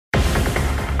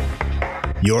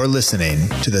You're listening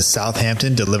to the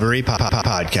Southampton Delivery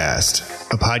Podcast,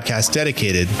 a podcast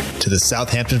dedicated to the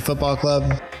Southampton Football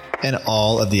Club and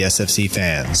all of the SFC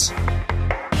fans.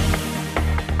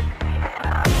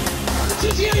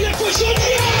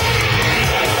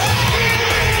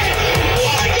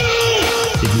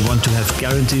 If you want to have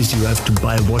guarantees, you have to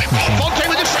buy a wash machine. Fonte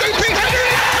with a scooping header.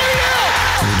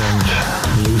 We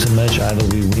don't lose a match, either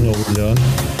we win or we learn.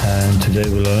 And today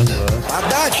we learned.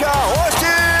 Отдача,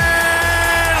 Остин!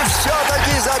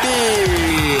 Все-таки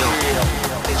забил!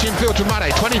 It's infield to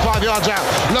Mane, 25 yards out.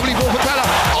 Lovely ball for Bella.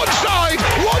 Onside,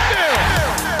 1-0.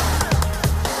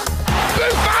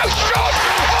 Buffon shot!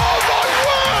 Oh my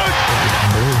word!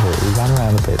 Unbelievable. He ran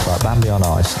around the pitch like Bambi on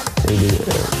ice. It was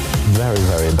very,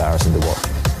 very embarrassing to watch.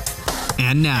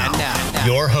 And now,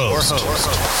 your host,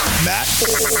 Matt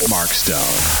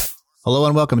Markstone. Hello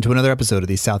and welcome to another episode of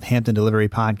the Southampton Delivery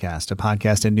Podcast, a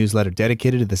podcast and newsletter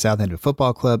dedicated to the Southampton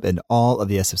Football Club and all of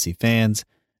the SFC fans,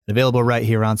 and available right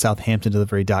here on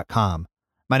southamptondelivery.com.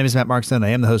 My name is Matt Markstone. I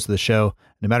am the host of the show.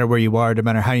 No matter where you are, no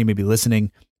matter how you may be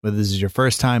listening, whether this is your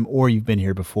first time or you've been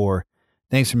here before,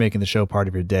 thanks for making the show part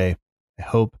of your day. I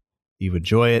hope you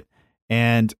enjoy it,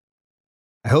 and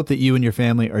I hope that you and your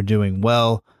family are doing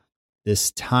well. This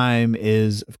time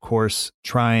is, of course,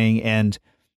 trying, and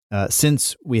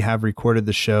since we have recorded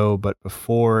the show, but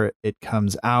before it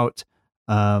comes out,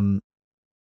 some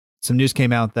news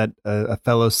came out that a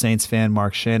fellow Saints fan,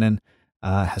 Mark Shannon,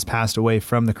 has passed away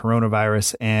from the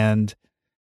coronavirus, and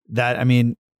that, I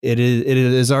mean, it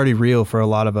is already real for a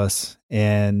lot of us.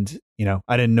 And you know,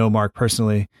 I didn't know Mark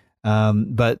personally,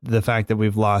 but the fact that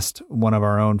we've lost one of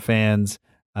our own fans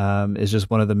is just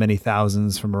one of the many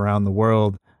thousands from around the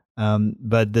world.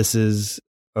 But this is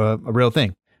a real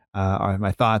thing.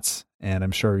 My thoughts, and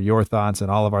I'm sure your thoughts and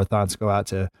all of our thoughts go out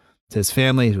to his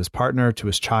family, to his partner, to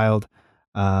his child.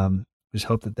 Just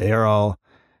hope that they are all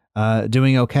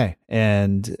doing okay.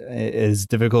 And as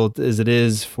difficult as it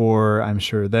is for, I'm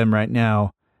sure, them right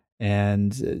now,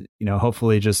 and you know,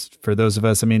 hopefully, just for those of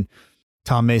us, I mean,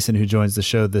 Tom Mason, who joins the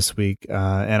show this week,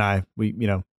 and we you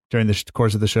know, during the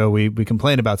course of the show, we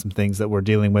complain about some things that we're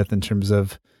dealing with in terms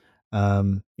of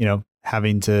you know,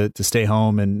 having to stay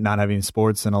home and not having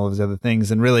sports and all of those other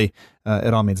things. And really,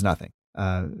 it all means nothing.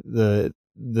 The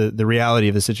reality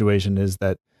of the situation is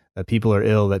that people are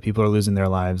ill, that people are losing their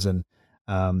lives. And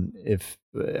if,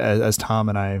 as Tom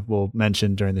and I will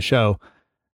mention during the show,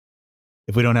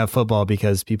 if we don't have football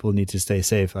because people need to stay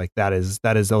safe, like that is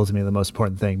ultimately the most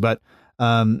important thing. But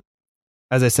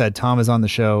as I said, Tom is on the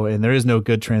show, and there is no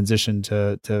good transition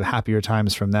to happier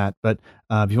times from that. But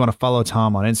if you want to follow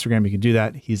Tom on Instagram, you can do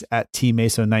that. He's at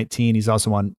tmason19. He's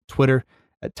also on Twitter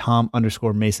at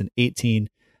Tom_Mason18.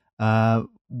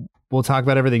 We'll talk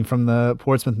about everything from the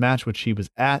Portsmouth match, which he was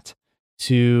at,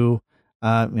 to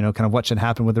you know, kind of what should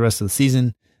happen with the rest of the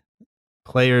season,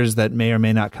 players that may or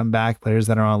may not come back, players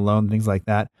that are on loan, things like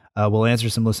that. We'll answer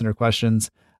some listener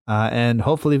questions. And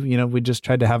hopefully, you know, we just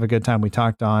tried to have a good time. We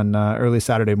talked on early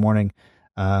Saturday morning.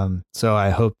 So I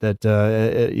hope that,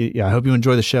 I hope you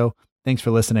enjoy the show. Thanks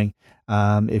for listening.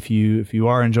 If you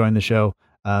are enjoying the show,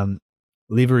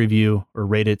 leave a review or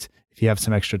rate it if you have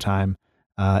some extra time.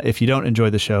 If you don't enjoy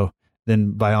the show,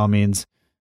 then by all means,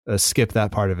 skip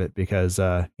that part of it, because,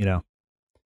 you know,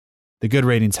 the good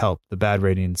ratings help. The bad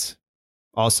ratings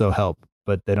also help,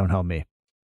 but they don't help me.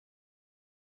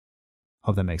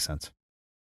 Hope that makes sense.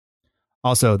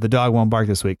 Also, the dog won't bark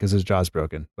this week because his jaw's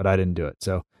broken, but I didn't do it.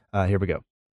 So here we go.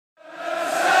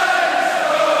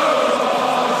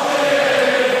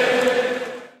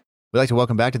 We'd like to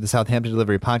welcome back to the Southampton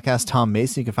Delivery Podcast, Tom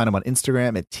Mason. You can find him on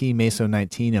Instagram at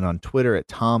tmason19 and on Twitter at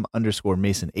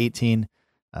Tom_Mason18.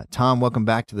 Tom, welcome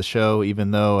back to the show,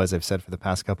 even though, as I've said for the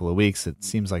past couple of weeks, it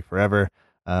seems like forever.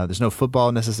 There's no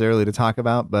football necessarily to talk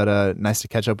about, but nice to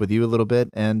catch up with you a little bit,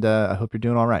 and I hope you're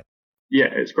doing all right. Yeah,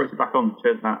 it's great to be back on.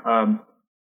 Cheers, Matt.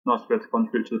 Nice to be able to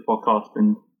contribute to the podcast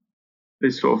in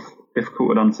these sort of difficult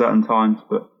and uncertain times,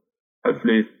 but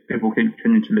hopefully if people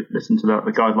continue to listen to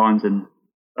the guidelines in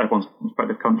everyone's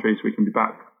respective countries, we can be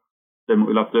back doing what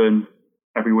we love doing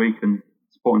every week and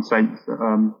supporting Saints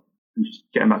and just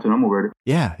getting back to normal, really.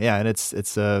 Yeah, and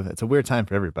it's a weird time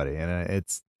for everybody, and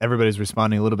everybody's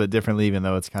responding a little bit differently, even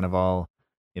though it's kind of all,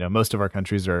 you know, most of our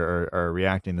countries are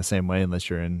reacting the same way, unless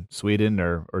you're in Sweden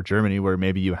or Germany, where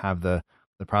maybe you have the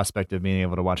prospect of being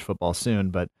able to watch football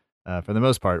soon. But for the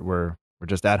most part, we're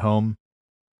just at home,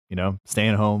 you know,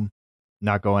 staying home,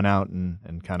 not going out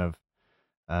and kind of,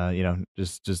 you know,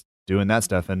 just doing that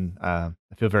stuff. And I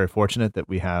feel very fortunate that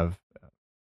we have,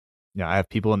 you know, I have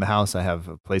people in the house. I have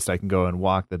a place I can go and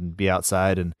walk and be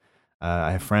outside. And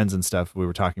I have friends and stuff. We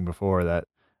were talking before that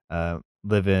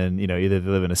live in, either they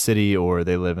live in a city or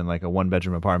they live in like a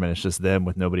 1-bedroom apartment. It's just them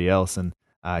with nobody else. And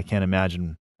I can't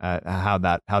imagine how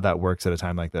that works at a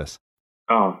time like this.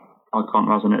 Oh, I can't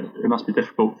imagine it. It must be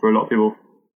difficult for a lot of people,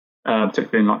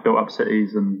 particularly in like built up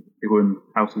cities and people in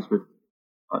houses with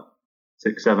like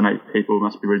 6, 7, 8 people. It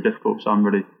must be really difficult. So I'm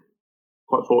really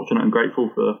quite fortunate and grateful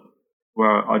for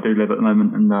where I do live at the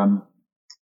moment. And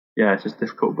it's just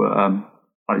difficult. But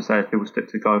like you say, if people stick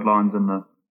to guidelines and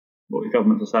what the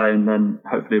governments are saying, then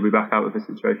hopefully we'll be back out of this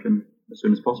situation as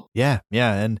soon as possible. Yeah.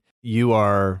 And you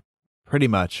are pretty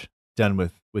much done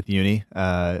with uni.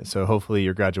 So hopefully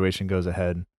your graduation goes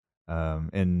ahead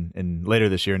in later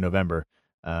this year in November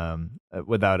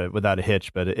without a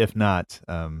hitch. But if not,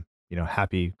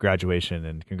 happy graduation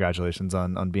and congratulations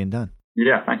on being done.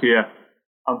 Yeah, thank you. Yeah,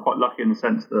 I'm quite lucky in the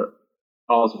sense that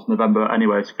ours was November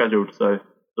anyway, scheduled. So a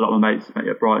lot of my mates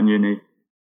at Brighton Uni,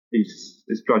 his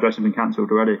graduation has been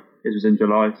cancelled already. His was in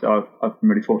July, so I've been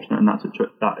really fortunate in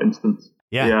that instance.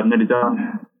 Yeah, I've nearly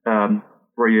done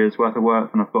 3 years worth of work,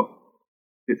 and I've got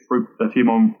a few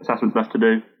more assessments left to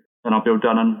do, and I'll be all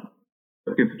done and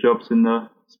looking for jobs in the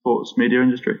sports media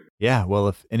industry. Yeah, well,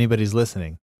 if anybody's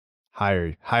listening,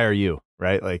 hire you,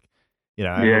 right? Like,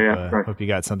 I hope you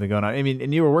got something going on. I mean,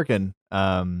 and you were working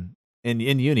in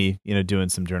uni, doing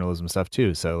some journalism stuff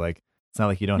too. So like, it's not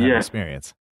like you don't have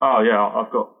experience. Oh yeah,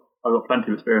 I've got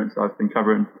plenty of experience. I've been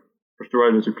covering Bristol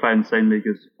Rovers, who play in the same league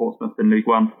as Portsmouth in League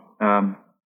One. I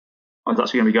was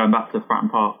actually going to be going back to Fratton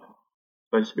Park,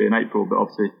 supposed to be in April, but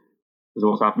obviously because of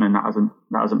what's happening, that hasn't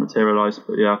materialised.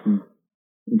 But yeah, I've been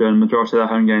doing the majority of their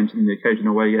home games and the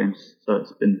occasional away games, so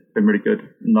it's been really good.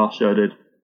 And last year I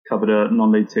covered a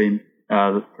non-league team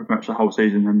pretty much the whole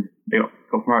season, and they got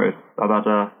promoted. I've had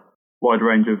a wide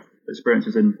range of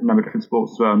experiences in a number of different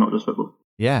sports as well, not just football.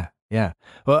 Yeah.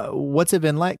 Well, what's it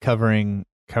been like covering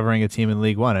a team in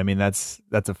League One? I mean, that's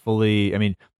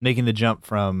making the jump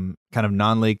from kind of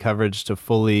non-league coverage to a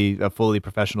fully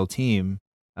professional team.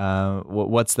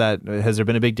 What's that? Has there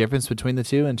been a big difference between the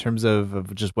two in terms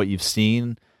of just what you've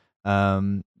seen?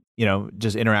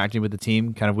 Just interacting with the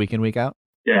team kind of week in, week out?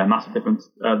 Yeah, massive difference.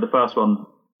 The first one,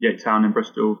 Yate Town in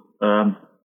Bristol, I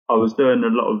was doing a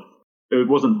lot of, it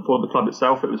wasn't for the club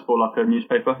itself, it was for like a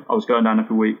newspaper. I was going down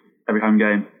every week, every home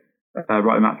game,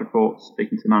 writing match reports,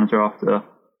 speaking to the manager after, and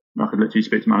I could literally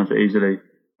speak to the manager easily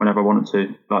whenever I wanted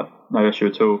to, like no issue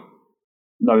at all.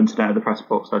 No internet at the press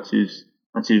box. I had to use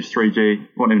 3G.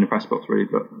 Wasn't even a press box really,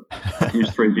 but I had to use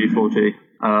 3G, 4G.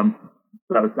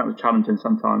 That was challenging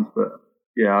sometimes, but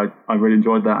yeah, I really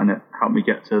enjoyed that, and it helped me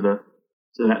get to the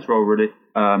next role really.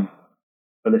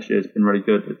 But this year's been really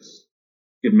good. It's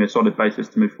given me a solid basis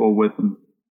to move forward with, and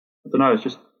I don't know,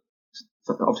 it's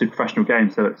obviously a professional game,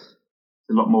 so it's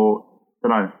a lot more, I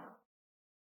don't know,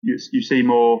 you see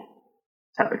more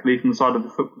technically from the side of the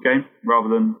football game rather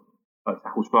than like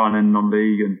tackles flying in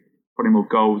non-league and putting more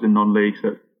goals in non-league.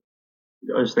 So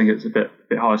I just think it's a bit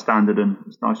higher standard, and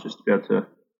it's nice just to be able to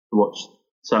watch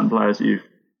certain players that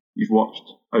you've watched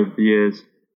over the years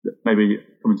that maybe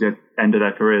coming to the end of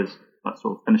their careers, like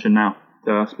sort of finishing now.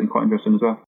 So that's been quite interesting as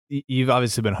well. You've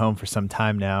obviously been home for some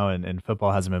time now, and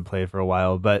football hasn't been played for a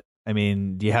while. But I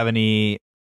mean, do you have any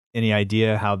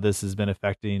idea how this has been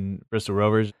affecting Bristol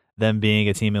Rovers? Them being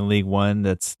a team in League One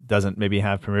that doesn't maybe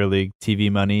have Premier League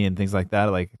TV money and things like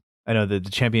that. Like, I know that the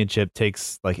championship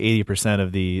takes like 80%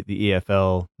 of the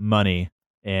EFL money,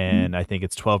 and I think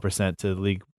it's 12% to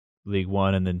League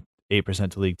One and then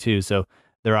 8% to League Two. So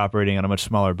they're operating on a much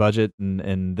smaller budget,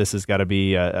 and this has got to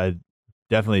be a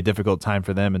definitely a difficult time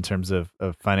for them in terms of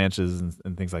finances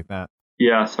and things like that.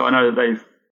 Yeah, so I know that they've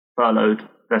furloughed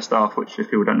their staff, which if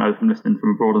people don't know from listening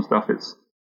from abroad and stuff, it's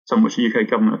something which the UK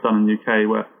government have done in the UK,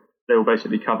 where they will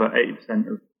basically cover 80%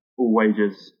 of all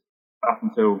wages up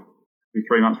until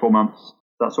 3 months, 4 months.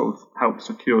 That sort of helps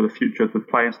secure the future of the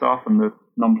playing staff and the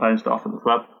non-playing staff of the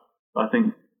club. But I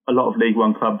think a lot of League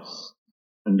One clubs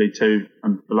and League Two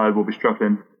and below will be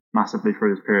struggling massively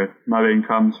through this period. No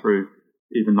income through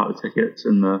even like the tickets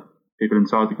and the people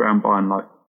inside the ground buying like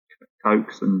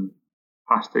Cokes and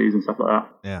pasties and stuff like that.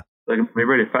 Yeah. They're going to be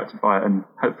really affected by it, and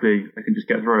hopefully they can just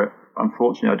get through it.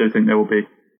 Unfortunately, I do think there will be,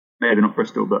 maybe not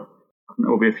Bristol, but I think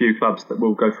there will be a few clubs that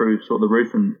will go through sort of the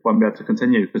roof and won't be able to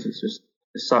continue because it's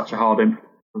such a hard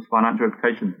financial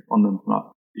implication on them. Like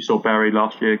you saw Bury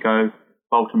last year go,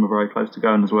 Bolton were very close to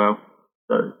going as well.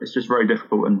 So it's just very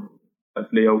difficult, and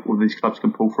hopefully all these clubs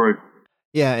can pull through.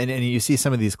 Yeah, and you see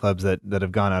some of these clubs that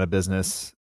have gone out of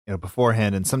business,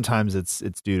 beforehand, and sometimes it's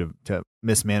due to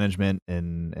mismanagement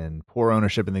and poor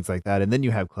ownership and things like that. And then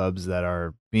you have clubs that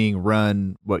are being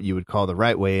run what you would call the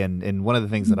right way. And one of the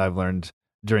things that I've learned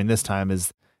during this time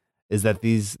is is that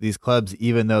these clubs,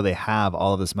 even though they have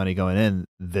all of this money going in,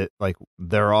 that like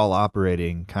they're all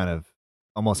operating kind of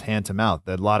almost hand to mouth.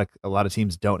 That a lot of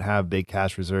teams don't have big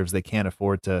cash reserves. They can't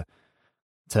afford to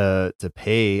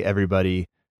pay everybody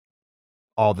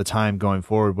all the time going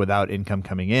forward without income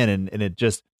coming in. And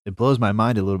it blows my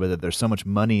mind a little bit that there's so much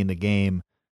money in the game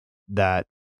that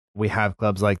we have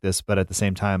clubs like this, but at the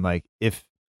same time, like if,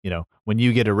 when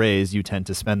you get a raise, you tend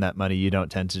to spend that money. You don't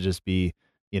tend to just be,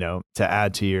 to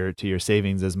add to your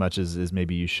savings as much as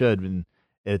maybe you should. And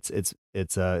it's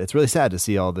really sad to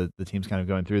see all the teams kind of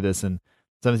going through this, and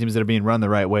some of the teams that are being run the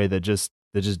right way that just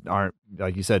aren't,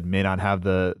 like you said, may not have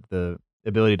the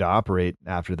ability to operate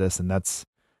after this. And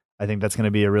I think that's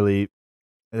going to be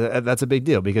that's a big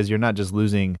deal, because you're not just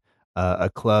losing a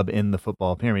club in the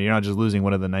football pyramid. You're not just losing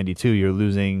one of the 92. You're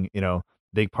losing,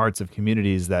 big parts of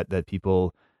communities that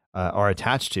people are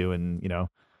attached to. And,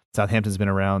 Southampton's been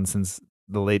around since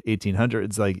the late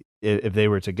 1800s. Like if they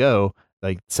were to go,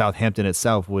 like Southampton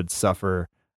itself would suffer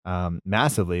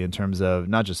massively in terms of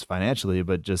not just financially,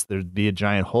 but just there'd be a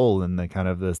giant hole in the kind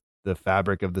of the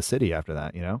fabric of the city after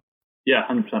that, Yeah,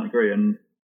 100% agree. And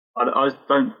I just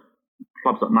don't,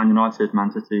 clubs like Man United,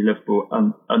 Man City, Liverpool,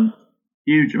 and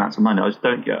huge amounts of money. I just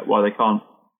don't get why they can't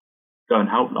go and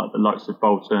help like the likes of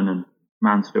Bolton and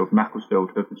Mansfield,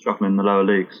 Macclesfield, who have been struggling in the lower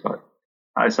leagues. Like,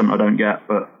 that is something I don't get,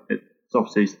 but it's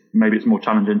obviously, maybe it's more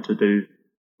challenging to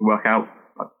work out,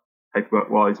 like,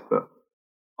 paperwork-wise, but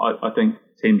I think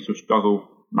teams will struggle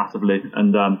massively.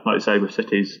 And like you say, with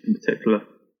cities in particular,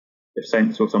 if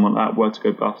Saints or someone like that were to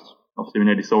go bust, obviously we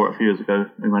nearly saw it a few years ago,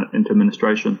 we went into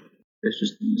administration.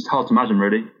 It's hard to imagine,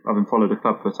 really, having followed a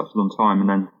club for such a long time, and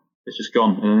then it's just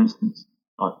gone in an instant.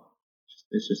 Like,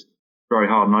 it's just very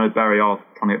hard. And I know Bury are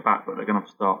trying to get back, but they're going to have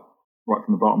to start right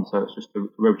from the bottom. So it's just a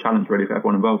real challenge, really, for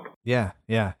everyone involved. Yeah.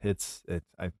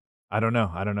 I don't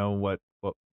know. I don't know what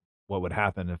would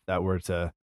happen if that were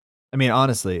to. I mean,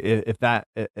 honestly, if that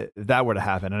were to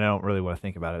happen, and I don't really want to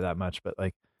think about it that much, but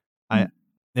like,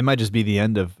 it might just be the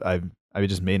end of I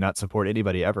just may not support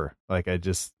anybody ever. Like I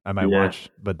might watch,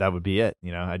 but that would be it.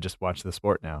 I just watch the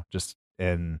sport now.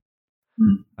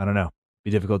 I don't know.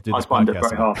 Be difficult to do this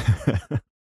podcast.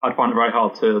 I'd find it very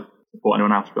hard to support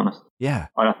anyone else, to be honest. Yeah.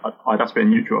 I'd have to be a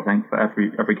neutral, I think, for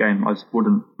every game. I just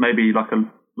wouldn't, maybe like a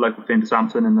local team to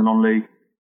Southampton in the non-league,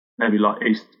 maybe like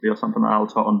Eastleigh or something like that, or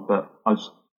Tottenham, but I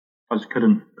just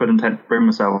couldn't bring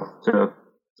myself to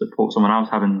support someone else,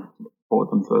 having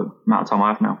supported them for the amount of time I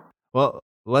have now. Well,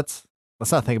 let's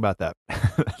not think about that.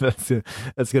 That's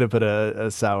going to put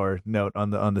a sour note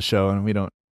on the show, and we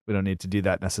don't need to do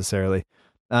that necessarily.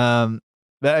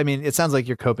 But I mean, it sounds like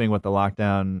you're coping with the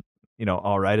lockdown,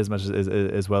 all right, as much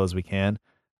as well as we can.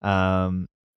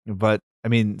 But I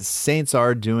mean, Saints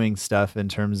are doing stuff in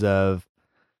terms of,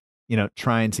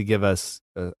 trying to give us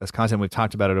as content. We've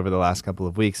talked about it over the last couple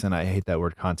of weeks, and I hate that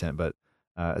word content, but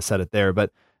I said it there.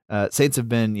 But Saints have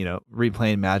been,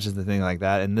 replaying matches and things like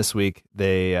that. And this week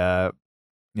they, I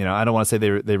don't want to say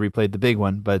they replayed the big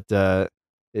one, but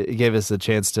it gave us a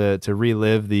chance to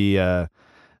relive the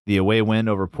away win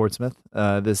over Portsmouth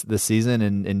this season,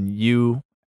 and you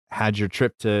had your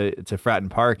trip to Fratton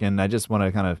Park, and I just want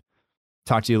to kind of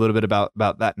talk to you a little bit about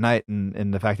that night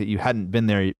and the fact that you hadn't been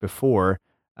there before.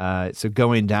 So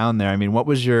going down there, I mean, what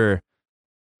was your,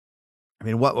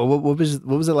 what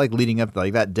was it like leading up to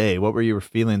like that day? What were your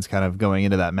feelings kind of going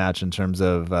into that match in terms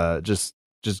of just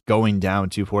going down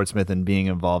to Portsmouth and being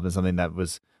involved in something that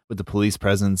was with the police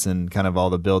presence and kind of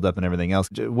all the build up and everything else?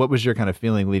 What was your kind of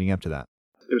feeling leading up to that?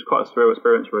 It was quite a surreal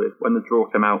experience, really. When the draw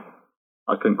came out,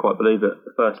 I couldn't quite believe it.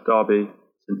 The first derby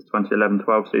since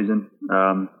 2011-12 season.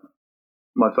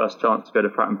 My first chance to go to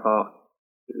Fratton Park.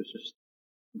 It was just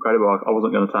incredible. I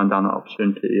wasn't going to turn down that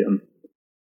opportunity, and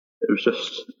it was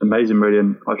just amazing, really.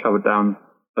 And I drove down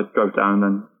and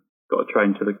then got a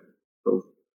train to the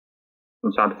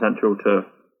from Southampton Central to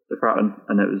Fratton,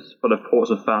 and it was full of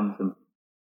Portsmouth fans, and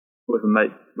with a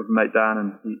mate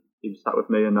Dan, and he sat with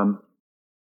me, and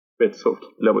we had to sort of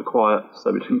keep a little bit quiet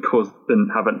so we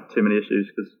didn't have too many issues,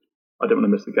 because I didn't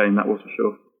want to miss the game, that was for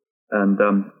sure. And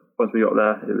once we got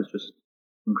there, it was just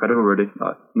incredible, really.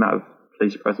 Like, the amount of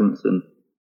police presence and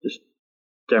just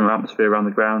general atmosphere around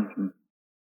the ground. And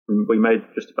we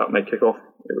just about made kick off.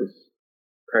 It was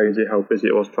crazy how busy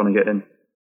it was trying to get in,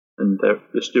 and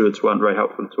the stewards weren't very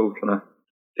helpful at all trying to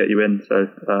get you in. So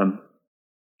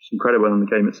it's incredible. And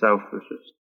the game itself was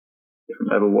just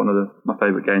different level. One of my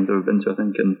favourite games I've ever been to, I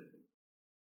think. And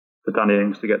for Danny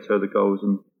Ings to get 2 of the goals,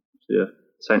 and see a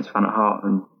Saints fan at heart,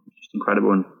 and it's just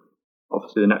incredible. And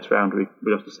obviously the next round we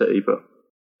lost to City, but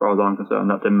as far as I'm concerned,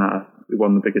 that didn't matter. We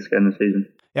won the biggest game of the season.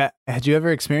 Yeah. Had you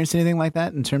ever experienced anything like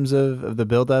that in terms of the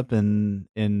buildup and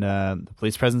in the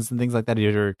police presence and things like that? Had you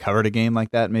ever covered a game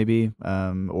like that, maybe,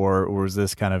 or was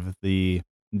this kind of the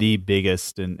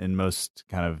biggest and most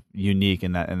kind of unique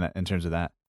in in terms of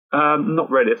that? Not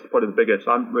really. It's probably the biggest.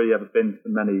 I haven't really ever been to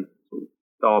many sort of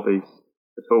derbies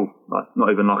at all. Like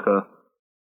not even like a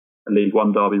League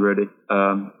One derby really.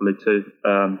 League Two.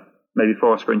 Maybe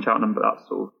Forest Green Cheltenham, but that's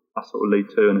sort of League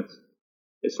Two, and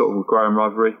it's sort of a growing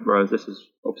rivalry. Whereas this is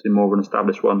obviously more of an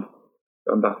established one,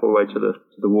 going back all the way to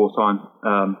the wartime.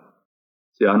 So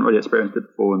yeah, I hadn't really experienced it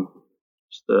before, and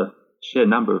just the sheer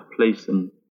number of police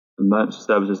and emergency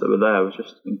services that were there was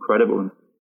just incredible. And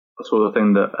I saw the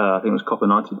thing that I think it was Copper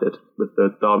 90 did with the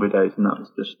derby days, and that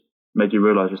was just made you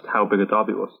realise just how big a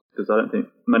derby was. Because I don't think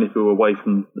many people away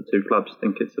from the two clubs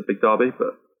think it's a big derby,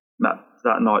 but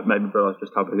that night made me realise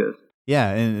just how big it is. Yeah,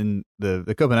 and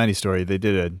the Copper 90 story, they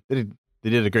did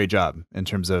a great job in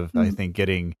terms of I think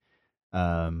getting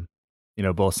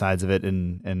both sides of it,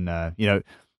 and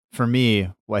for me,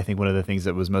 I think one of the things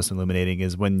that was most illuminating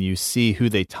is when you see who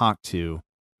they talk to,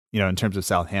 in terms of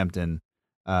Southampton,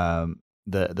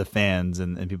 the fans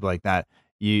and people like that,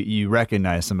 you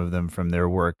recognize some of them from their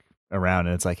work around,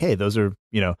 and it's like, hey, those are,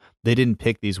 they didn't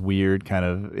pick these weird kind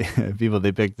of people.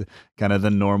 They picked kind of the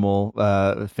normal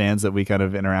fans that we kind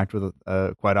of interact with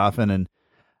quite often, and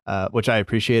which I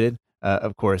appreciated.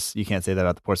 Of course, you can't say that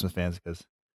about the Portsmouth fans because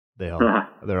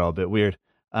they're all a bit weird.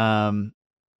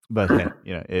 But hey,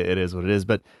 it is what it is.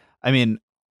 But I mean,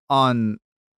 on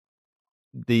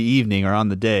the evening or on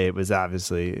the day, it was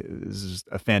just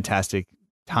a fantastic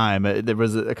time. There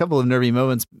was a couple of nervy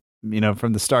moments,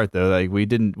 from the start though. Like we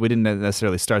didn't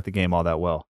necessarily start the game all that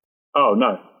well. Oh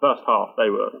no, first half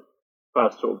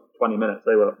first sort of 20 minutes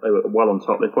they were well on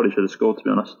top. They probably should have scored, to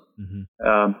be honest.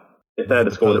 Mm-hmm. If they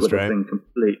had scored, it would have been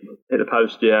complete. Hit the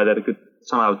post, yeah. They had a good.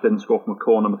 Somehow didn't score from a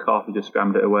corner. McCarthy just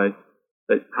scrambled it away.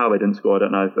 How they didn't score, I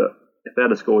don't know. But if they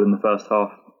had scored in the first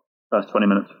 20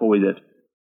 minutes before we did,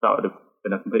 that would have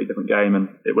been a completely different game, and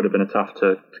it would have been a tough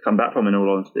to come back from, in all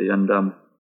honesty. And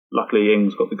luckily,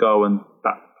 Ings got the goal, and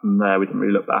back from there, we didn't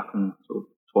really look back and sort of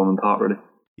torn them apart, really.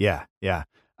 Yeah.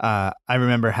 I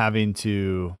remember having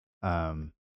to. I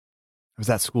was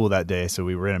at school that day, so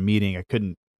we were in a meeting. I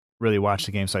couldn't really watch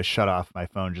the game, so I shut off my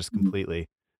phone just completely.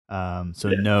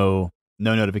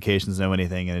 No notifications, no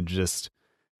anything, and it just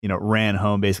ran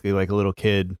home basically like a little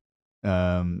kid.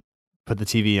 Put the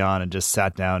TV on and just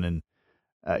sat down,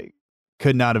 and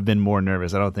could not have been more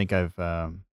nervous. I don't think I've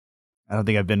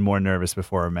been more nervous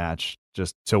before a match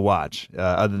just to watch.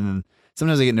 Other than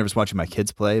sometimes I get nervous watching my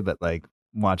kids play, but like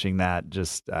watching that,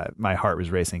 just my heart was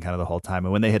racing kind of the whole time.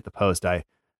 And when they hit the post, I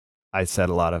said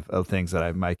a lot of things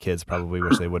that my kids probably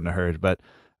wish they wouldn't have heard. But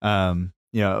in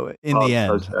the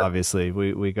end, obviously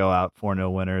we go out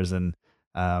 4-0 winners, and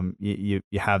you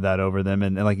have that over them.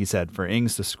 And like you said, for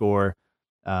Ings to score,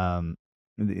 the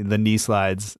knee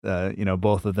slides,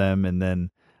 both of them, and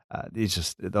then it's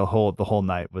just the whole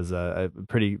night was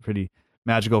pretty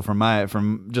magical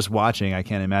from just watching. I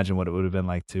can't imagine what it would have been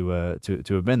like to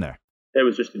have been there. It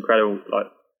was just incredible. Like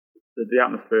the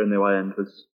atmosphere in the away end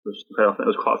was incredible. I think there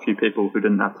was quite a few people who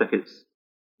didn't have tickets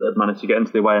that had managed to get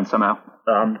into the away end somehow.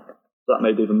 That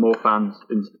made even more fans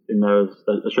in there as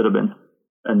there should have been.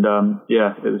 And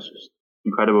it was just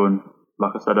incredible. And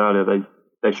like I said earlier,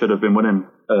 they should have been winning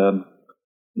in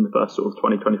the first sort of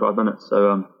 20-25 minutes.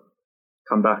 So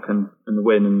come back and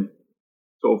win and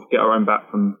sort of get our own back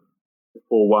from the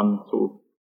 4-1 sort of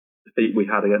defeat we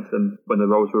had against them when the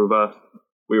roles were reversed.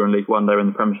 We were in League One, they were in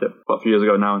the Premiership quite a few years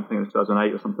ago now. I think it was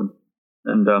 2008 or something.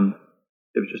 And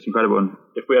it was just incredible. And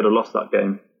if we had lost that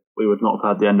game, we would not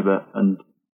have had the end of it, and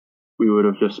we would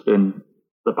have just been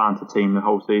the banter team the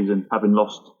whole season, having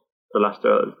lost to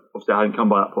Leicester. Obviously, I hadn't come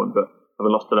by that point, but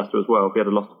having lost to Leicester as well, if we had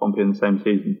lost to Pompey in the same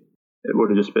season, it would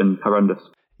have just been horrendous.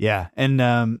 Yeah, and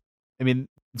I mean,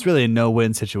 it's really a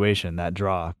no-win situation, that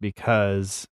draw,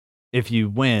 because if you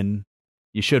win,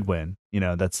 you should win.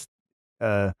 That's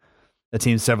a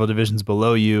team several divisions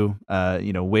below you,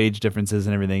 wage differences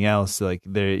and everything else. So like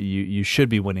you should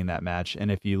be winning that match.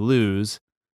 And if you lose,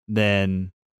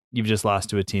 then you've just lost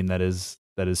to a team that is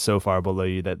so far below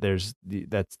you that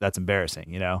that's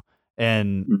embarrassing,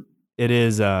 and it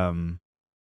is,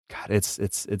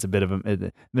 it's a bit of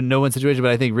a no-win situation,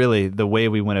 but I think really the way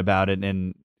we went about it,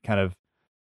 and kind of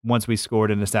once we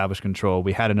scored and established control,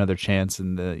 we had another chance,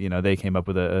 and they came up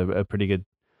with a pretty good,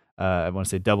 I want to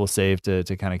say double save to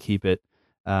kind of keep it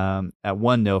at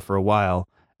 1-0 for a while.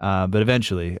 But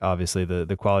eventually, obviously,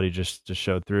 the quality just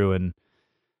showed through, and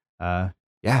I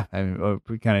mean,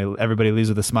 we kind of everybody leaves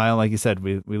with a smile. Like you said,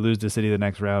 we lose to City the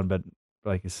next round, but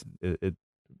like it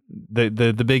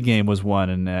the big game was won,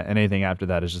 and anything after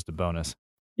that is just a bonus.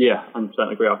 Yeah, I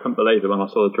 100% agree. I couldn't believe it when I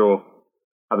saw the draw.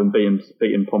 Having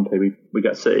beaten Pompey, we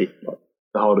get City, like,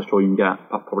 the hardest draw you can get,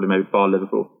 probably maybe bar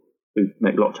Liverpool, who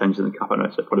make a lot of changes in the cup. I know,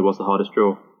 so it probably was the hardest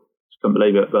draw. Just couldn't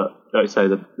believe it. But like you say,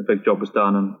 the big job was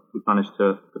done, and we managed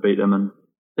to beat them. And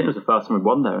I think it was the first time we'd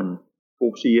won there in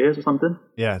 40 years or something.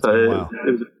 Yeah, so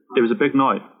it was a big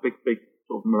night, big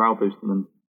sort of morale boosting, and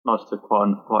nice to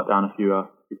quiet down a few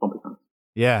Pompey fans.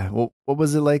 Yeah. Well, what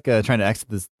was it like trying to exit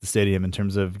the stadium in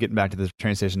terms of getting back to the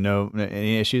train station? No,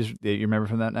 any issues that you remember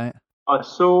from that night? I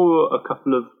saw a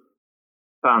couple of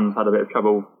fans had a bit of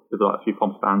trouble with like a few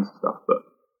Pompey fans and stuff, but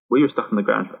we were stuck on the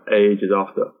ground for ages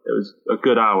after. It was a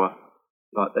good hour.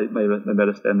 Like they made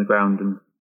us stay on the ground, and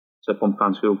so Pompey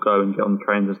fans could all go and get on the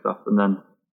trains and stuff. And then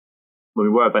when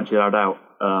we were eventually allowed out,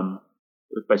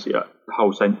 it was basically the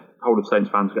whole of Saints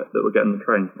fans that were getting the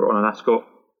train were on an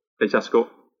police escort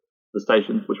to the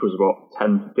station, which was about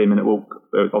 10-15 minute walk.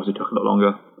 It obviously took a lot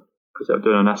longer because they were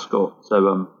doing an escort.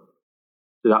 So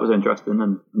that was interesting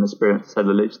and an experience to say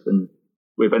the least. And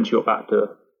we eventually got back to,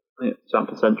 I think,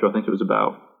 Champion Central. I think it was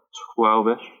about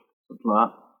 12ish, something like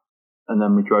that. And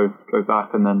then we drove back,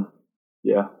 and then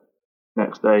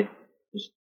next day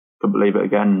just couldn't believe it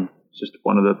again. It's just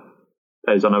one of the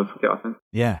days I'll never forget, I think.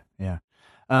 Yeah.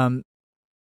 Kind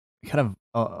of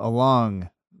along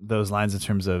those lines in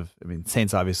terms of, I mean,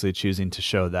 Saints obviously choosing to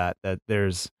show that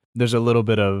there's a little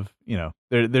bit of,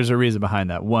 there's a reason behind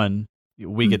that. One,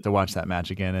 we get to watch that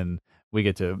match again, and we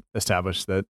get to establish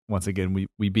that once again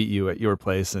we beat you at your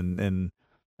place, and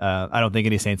I don't think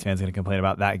any Saints fans are going to complain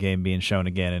about that game being shown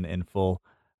again in full.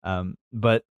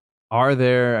 But are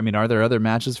there other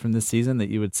matches from this season that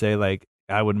you would say, like,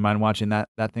 I wouldn't mind watching that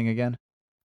thing again?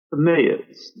 For me,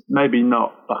 it's maybe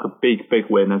not like a big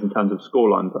win as in terms of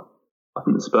scoreline, but I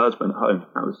think the Spurs win at home.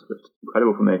 That was just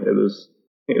incredible for me. Was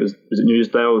it New Year's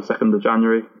Day or the 2nd of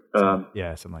January?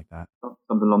 Something like that.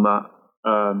 Something like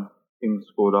that. Kings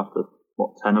scored after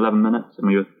 10, 11 minutes, and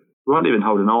we weren't even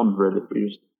holding on really. We were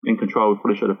just in control. We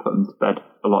probably should have put them to bed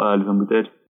a lot earlier than we did.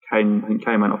 I think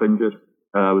Kane went off injured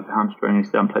with the hamstring. He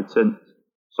still hasn't played since.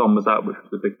 Son was out, which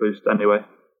was a big boost anyway.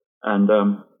 And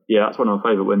that's one of my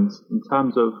favourite wins. In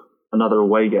terms of another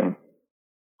away game,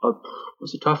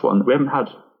 it's a tough one. We haven't had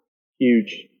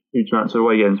huge amounts of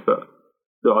away games, but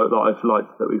that I've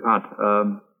liked that we've had.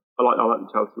 I like the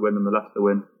Chelsea win and the Leicester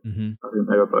win. Mm-hmm. I think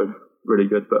they were both really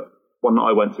good. But one that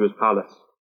I went to was Palace.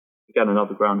 Again,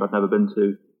 another ground I'd never been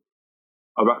to.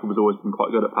 Our record has always been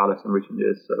quite good at Palace in recent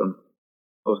years, so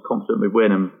I was confident we'd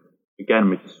win. And again,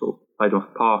 we just sort of played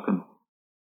off the park and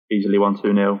easily won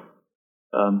 2-0.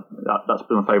 That's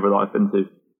been my favourite that I've been to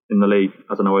in the league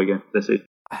as an away game this season.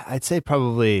 I'd say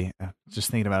probably, just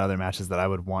thinking about other matches that I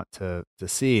would want to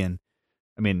see, and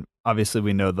I mean, obviously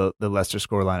we know the Leicester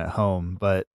scoreline at home,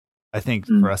 but I think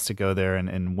for us to go there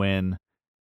and win,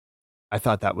 I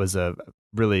thought that was a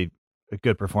really a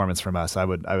good performance from us. I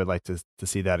would like to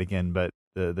see that again. But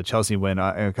the Chelsea win,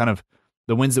 kind of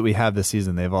the wins that we have this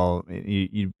season, they've all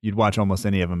you'd watch almost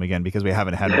any of them again because we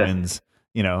haven't had wins,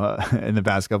 in the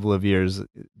past couple of years,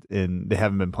 and they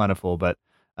haven't been plentiful. But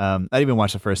I even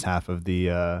watched the first half of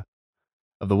the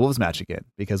Wolves match again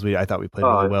because I thought we played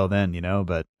really well then,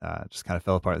 but just kind of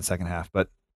fell apart in the second half. But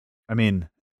I mean,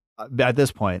 at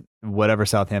this point, whatever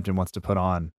Southampton wants to put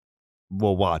on,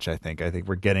 we'll watch. I think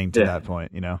we're getting to that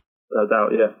point, No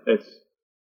doubt, yeah. It's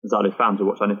exactly, fans will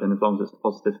watch anything as long as it's a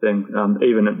positive thing.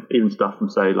 Even stuff from,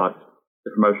 say, like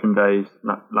the promotion days,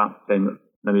 that game,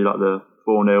 maybe like the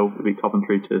 4-0 would be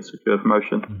Coventry to secure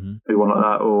promotion, maybe one like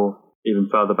that, or even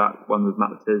further back, one with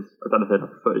Matt Lettiz. I don't know if they have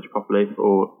the footage properly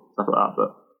or stuff like that,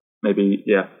 but maybe,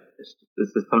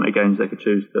 there's plenty of games they could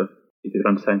choose to keep it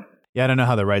entertaining. Yeah, I don't know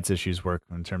how the rights issues work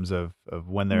in terms of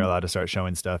when they're allowed to start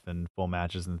showing stuff and full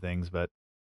matches and things, but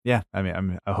yeah, I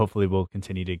mean, hopefully we'll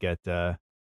continue to get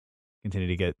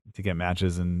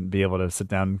matches and be able to sit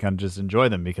down and kind of just enjoy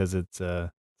them because it's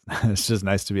it's just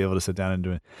nice to be able to sit down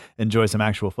and enjoy some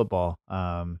actual football,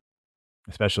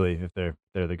 especially if they're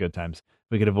the good times.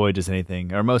 If we could avoid just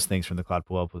anything or most things from the Claude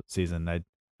Puel season,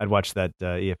 I'd watch that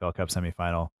EFL Cup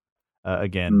semifinal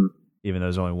again, even though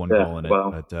there's only one goal in it.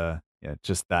 Wow. But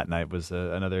just that night was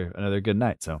another good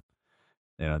night. So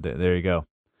there you go.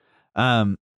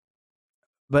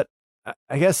 But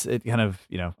I guess it kind of,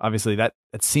 obviously that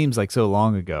it seems like so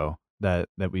long ago that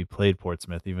we played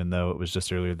Portsmouth, even though it was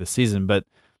just earlier this season. But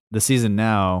the season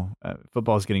now,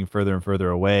 football is getting further and further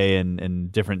away,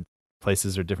 and different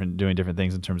places are doing different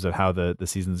things in terms of how the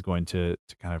season is going to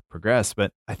kind of progress.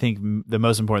 But I think the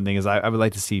most important thing is I would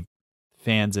like to see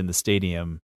fans in the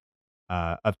stadium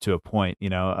up to a point,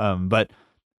 but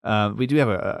We do have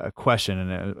a question,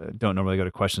 and I don't normally go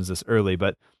to questions this early,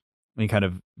 but it kind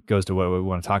of goes to what we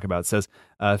want to talk about. It says,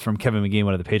 from Kevin McGee,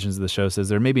 one of the patrons of the show, says,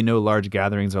 there may be no large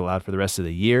gatherings allowed for the rest of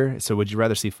the year. So would you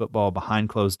rather see football behind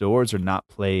closed doors or not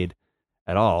played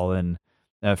at all? And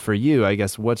for you, I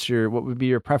guess, what would be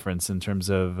your preference in terms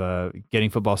of getting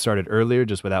football started earlier,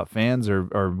 just without fans,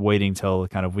 or waiting till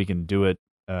kind of we can do it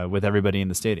with everybody in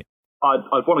the stadium?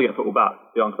 I'd want to get football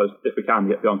back behind closed, if we can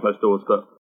get behind closed doors, but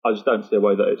I just don't see a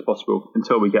way that it's possible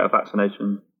until we get a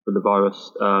vaccination for the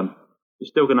virus. You're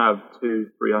still going to have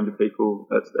 200-300 people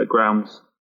at grounds.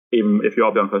 Even if you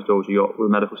are behind closed doors, you got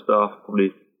with medical staff, probably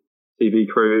TV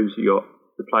crews, you got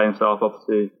the playing staff,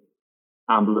 obviously,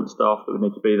 ambulance staff that would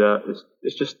need to be there.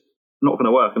 It's just not going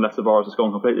to work unless the virus has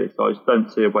gone completely. So I just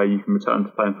don't see a way you can return to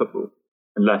playing football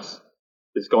unless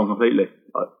it's gone completely.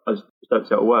 I just don't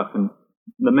see it will work. And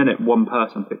the minute one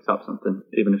person picks up something,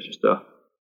 even if it's just a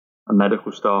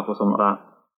medical staff or something like that,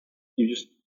 you just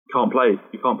can't play.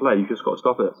 You can't play. You've just got to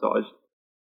stop it. So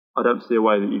I don't see a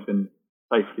way that you can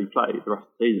safely play the rest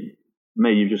of the season. For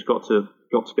me, you've just got to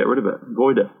get rid of it,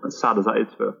 avoid it. As sad as that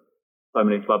is for so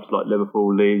many clubs like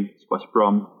Liverpool, Leeds, West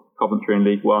Brom, Coventry in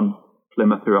League One,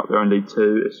 Plymouth who are up there in League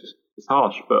Two. It's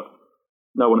harsh, but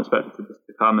no one expected this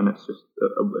to come, and it's just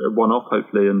a one-off,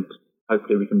 hopefully, and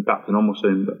hopefully we can back to normal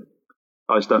soon. But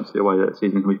I just don't see a way that the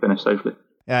season can be finished safely.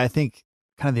 Yeah, I think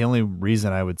kind of the only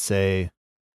reason I would say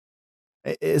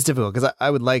it's difficult because I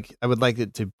would like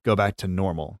it to go back to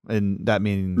normal, and that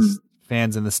means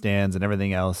fans in the stands and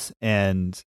everything else.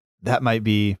 And that might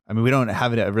be, I mean, we don't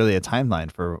have really a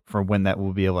timeline for when that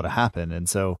will be able to happen. And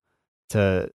so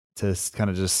to kind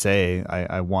of just say,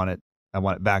 I want it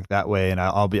back that way. And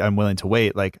I'm willing to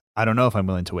wait. Like, I don't know if I'm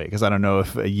willing to wait because I don't know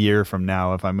if a year from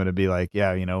now, if I'm going to be like, yeah,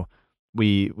 I'll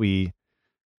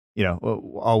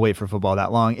wait for football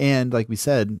that long. And like we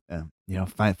said,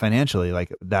 financially,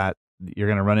 like that, you're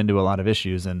going to run into a lot of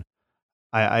issues. And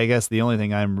I guess the only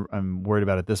thing I'm worried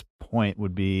about at this point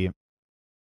would be,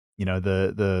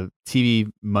 the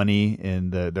TV money,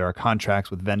 and there are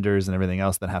contracts with vendors and everything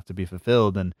else that have to be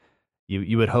fulfilled. And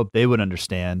you would hope they would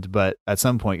understand, but at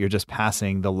some point you're just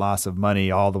passing the loss of money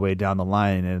all the way down the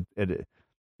line. And it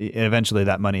eventually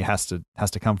that money has to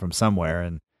come from somewhere.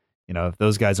 And, if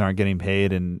those guys aren't getting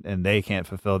paid and they can't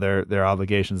fulfill their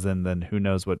obligations, then who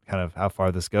knows how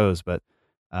far this goes. But,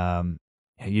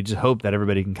 you just hope that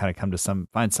everybody can kind of come to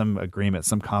find some agreement,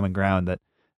 some common ground that,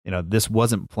 this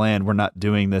wasn't planned. We're not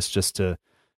doing this just to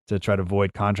try to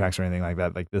void contracts or anything like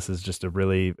that. Like, this is just a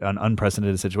really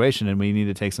unprecedented situation, and we need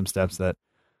to take some steps that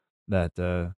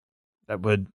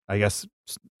would, I guess,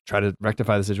 try to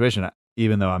rectify the situation.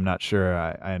 Even though I'm not sure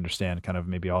I understand kind of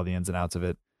maybe all the ins and outs of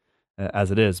it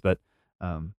as it is, but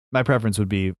my preference would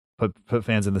be put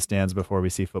fans in the stands before we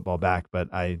see football back. But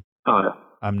I'm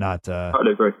not. I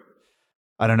totally agree.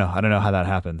 I don't know how that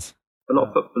happens. A lot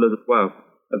of footballers as well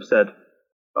have said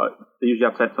they usually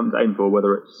have something to aim for,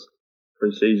 whether it's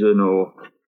pre-season or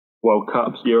World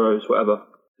Cups, Euros, whatever.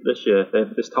 This year,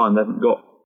 this time, they haven't got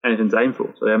anything to aim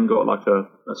for. So they haven't got like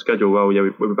a schedule. Well, yeah,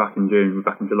 we'll be back in June, we're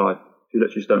back in July. You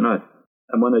literally just don't know.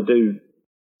 And when they do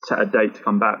set a date to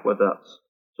come back, whether that's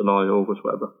July, August,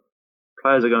 whatever,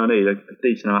 players are going to need a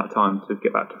decent amount of time to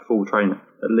get back to full training,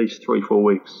 at least 3-4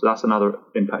 weeks. So that's another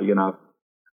impact you're going to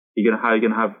have. How are you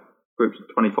going to have groups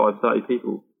of 25, 30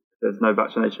 people if there's no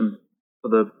vaccination for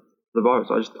the virus?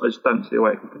 I just don't see a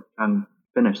way it can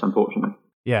finish, unfortunately.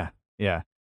 Yeah.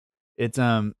 It's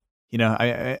I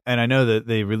know that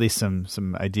they released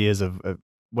some ideas of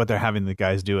what they're having the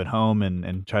guys do at home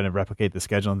and try to replicate the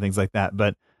schedule and things like that.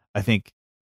 But I think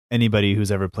anybody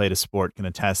who's ever played a sport can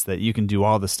attest that you can do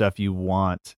all the stuff you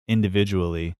want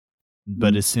individually,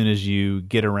 but as soon as you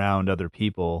get around other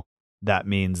people, that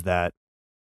means that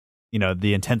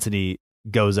the intensity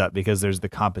goes up because there's the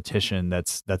competition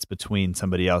that's between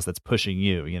somebody else that's pushing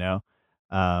you,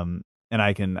 and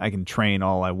I can train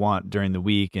all I want during the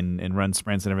week and run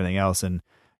sprints and everything else and,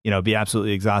 be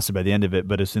absolutely exhausted by the end of it.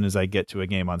 But as soon as I get to a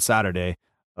game on Saturday,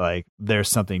 like there's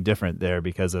something different there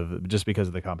because of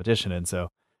the competition. And so,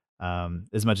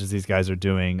 as much as these guys are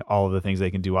doing all of the things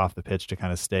they can do off the pitch to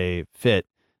kind of stay fit,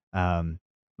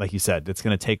 like you said, it's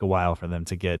going to take a while for them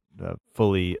to get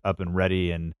fully up and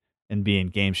ready and be in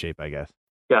game shape, I guess.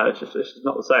 Yeah, it's just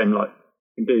not the same. Like,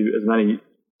 you can do as many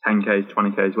 10Ks,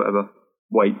 20Ks, whatever,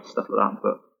 weight, stuff like that,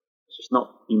 but it's just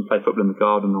not, you can play football in the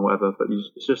garden or whatever, but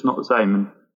it's just not the same. And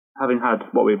having had,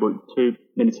 nearly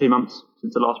 2 months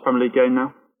since the last Premier League game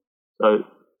now, so,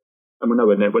 and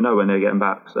we're nowhere near getting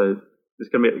back, so it's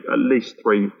going to be at least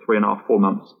 3.5, 4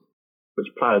 months, which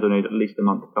players will need at least a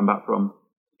month to come back from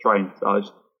to train. So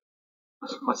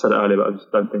I said it earlier, but I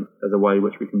just don't think there's a way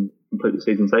which we can complete the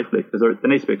season safely, because there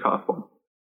needs to be a cut-off point.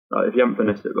 If you haven't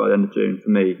finished it by the end of June, for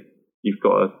me, you've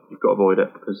got to avoid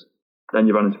it, because then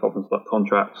you run into problems like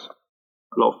contracts.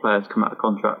 A lot of players come out of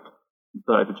contract on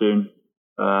the 30th of June.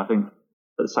 I think at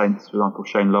the Saints, for example,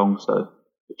 Shane Long, so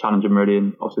it's challenging really,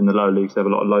 and obviously in the lower leagues they have a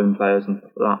lot of loan players and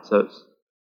stuff like that, so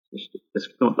it's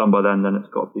not done by then it's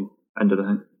got to be ended, I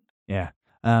think. Yeah.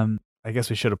 I guess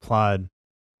we should applaud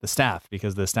the staff,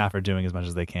 because the staff are doing as much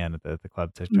as they can at the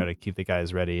club to try to keep the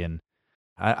guys ready. And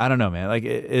I don't know, man, like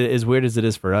as weird as it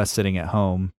is for us sitting at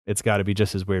home, it's got to be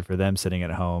just as weird for them sitting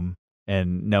at home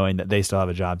and knowing that they still have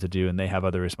a job to do and they have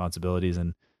other responsibilities.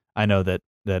 And I know that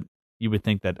you would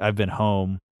think that I've been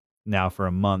home now for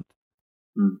a month,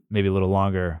 maybe a little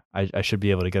longer. I should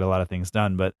be able to get a lot of things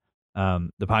done, but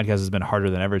the podcast has been harder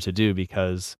than ever to do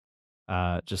because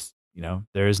just,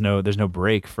 there's no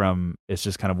break from, it's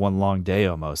just kind of one long day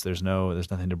almost. There's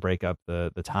nothing to break up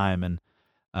the time. And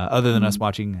other than us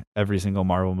watching every single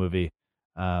Marvel movie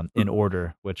in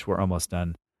order, which we're almost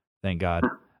done, thank God.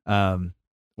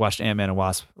 Watched Ant-Man and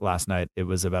Wasp last night. It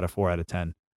was about a 4 out of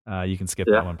 10. You can skip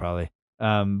that one probably.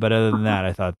 But other than that,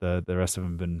 I thought the rest of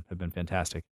them have been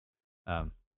fantastic.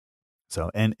 So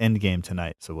end game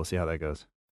tonight. So we'll see how that goes.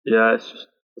 Yeah,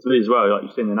 it's me as well. Like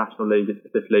you've seen the National League, the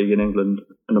fifth league in England,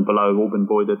 and below have all been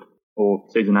voided or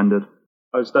season ended.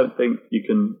 I just don't think you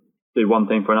can do one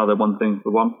thing for another, one thing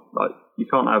for one. Like you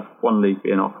can't have one league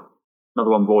being off,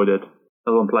 another one voided,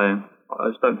 another one playing. I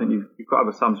just don't think you've got to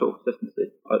have some sort of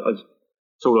consistency.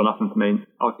 It's all or nothing for me.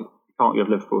 You can't give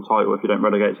Liverpool a title if you don't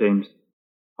relegate teams.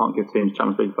 You can't give teams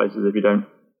Champions League places if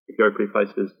Europa League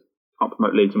places. You can't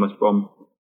promote Leeds and West Brom.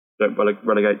 You don't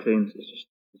relegate teams. It's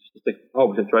just a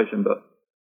horrible situation, but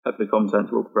hopefully common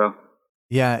sense will prevail.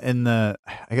 Yeah, and I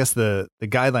guess the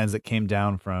guidelines that came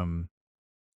down from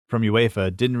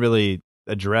UEFA didn't really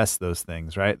address those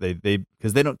things, right? They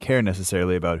because they don't care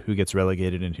necessarily about who gets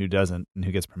relegated and who doesn't and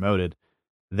who gets promoted.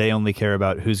 They only care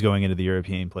about who's going into the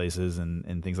European places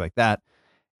and things like that.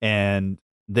 And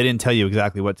they didn't tell you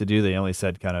exactly what to do. They only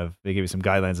said they gave you some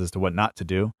guidelines as to what not to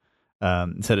do.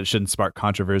 Said it shouldn't spark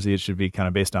controversy. It should be kind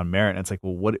of based on merit. And it's like,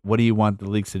 well, what do you want the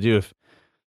leagues to do?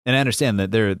 And I understand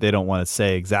that they don't want to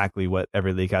say exactly what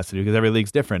every league has to do because every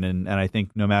league's different. And I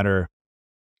think no matter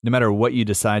what you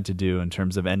decide to do in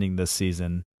terms of ending this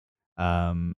season,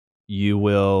 you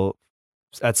will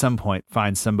at some point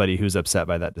find somebody who's upset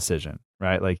by that decision,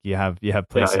 right? Like you have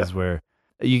places where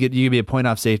you could be a point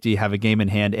off safety, have a game in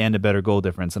hand and a better goal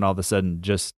difference, and all of a sudden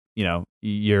just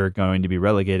you're going to be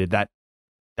relegated.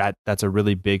 That's a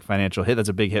really big financial hit. That's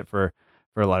a big hit for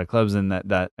a lot of clubs, and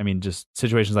that I mean, just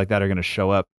situations like that are going to show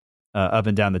up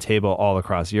and down the table all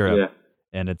across Europe,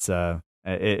 and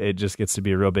it just gets to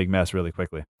be a real big mess really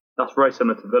quickly. That's very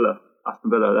similar to Villa.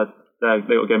 Aston Villa,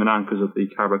 they got a game in hand because of the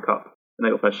Carabao Cup, and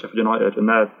they got played Sheffield United, and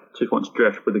they're 2 points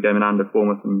drift with the game in hand of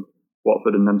Bournemouth and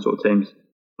Watford and them sort of teams.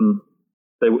 And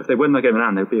if they win their game in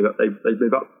hand, they'd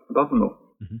move up above them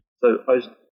all. Mm-hmm. So I just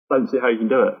don't see how you can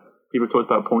do it. People talk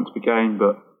about points per game,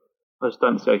 but I just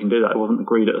don't see how you can do that. It wasn't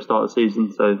agreed at the start of the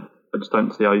season, so I just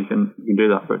don't see how you can do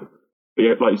that, really. But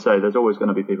yeah, like you say, there's always going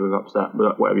to be people who are upset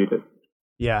with whatever you do.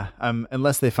 Yeah,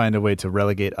 unless they find a way to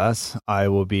relegate us, I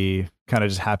will be kind of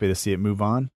just happy to see it move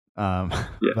on.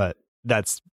 But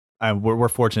we're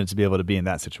fortunate to be able to be in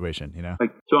that situation,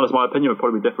 Like, to be honest, my opinion would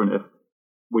probably be different if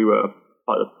we were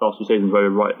like the last 2 seasons where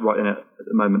we're right in it at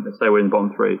the moment. If say we're in the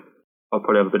bottom 3, I'd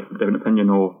probably have a bit of a different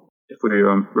opinion. Or if we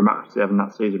were rematched having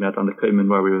that season we had under Koeman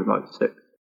where we were like 6th,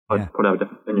 I'd probably have a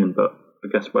different opinion. But I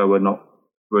guess where we're not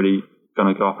really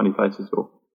going to go up any places or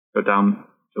go down,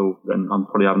 so then I'm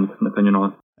probably having a different opinion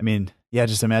on it. I mean, yeah,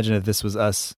 just imagine if this was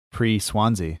us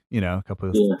pre-Swansea, a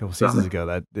couple seasons ago,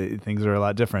 that things are a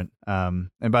lot different. And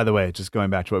by the way, just going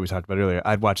back to what we talked about earlier,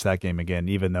 I'd watch that game again,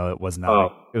 even though it was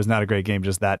not a great game.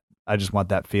 Just that, I just want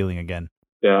that feeling again.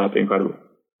 Yeah, that'd be incredible.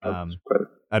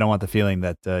 I don't want the feeling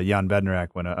that Jan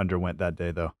Bednarek underwent that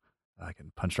day, though. I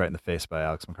can punched right in the face by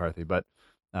Alex McCarthy, but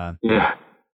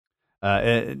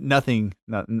nothing.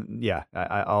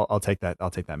 I'll take that.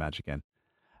 I'll take that match again.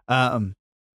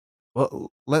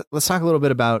 Well, let's talk a little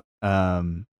bit about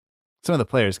some of the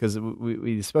players, because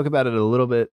we spoke about it a little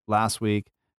bit last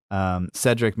week.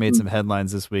 Cedric made some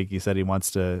headlines this week. He said he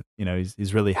wants to,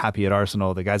 he's really happy at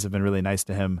Arsenal. The guys have been really nice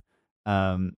to him.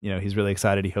 He's really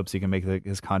excited. He hopes he can make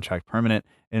his contract permanent.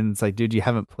 And it's like, dude, you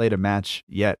haven't played a match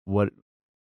yet.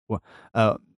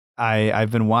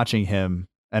 I've been watching him,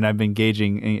 and I've been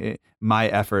gauging my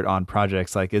effort on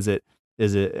projects. Like,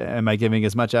 am I giving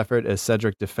as much effort as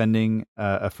Cedric defending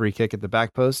a free kick at the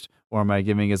back post, or am I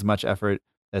giving as much effort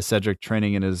as Cedric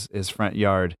training in his front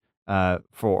yard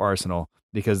for Arsenal?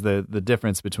 because the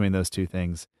difference between those two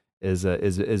things is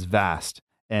vast.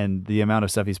 And the amount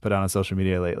of stuff he's put out on social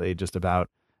media lately, just about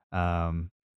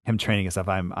him training and stuff,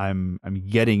 I'm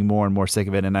getting more and more sick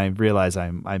of it, and I realize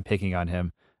I'm picking on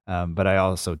him, but I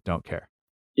also don't care.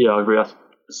 Yeah, I agree. That's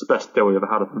the best deal we ever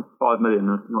had. $5 million,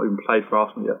 and not even played for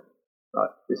Arsenal yet.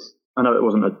 I know it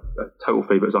wasn't a total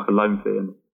fee, but it was like a loan fee,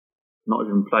 and not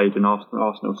even played in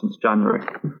Arsenal since January.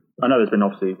 I know there's been,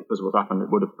 obviously, because of what's happened,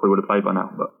 probably would have played by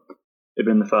now, but it'd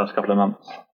been the first couple of months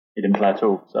he didn't play at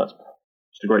all, so that's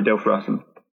just a great deal for us. And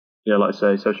yeah, like I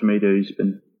say, social media, he's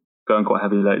been going quite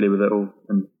heavily lately with it all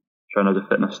and showing loads of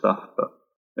fitness stuff. But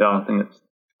yeah, I think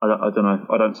I don't know.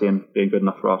 I don't see him being good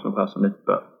enough for Arsenal personally,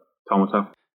 but time will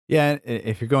tell. Yeah,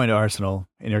 if you're going to Arsenal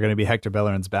and you're going to be Hector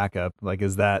Bellerin's backup, like,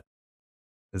 is that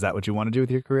what you want to do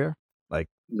with your career? Like,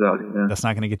 exactly, yeah. That's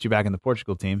not going to get you back in the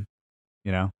Portugal team,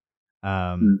 you know?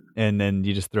 And then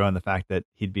you just throw in the fact that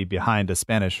he'd be behind a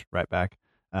Spanish right back,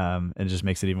 and it just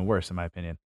makes it even worse, in my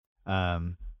opinion.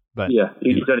 But yeah,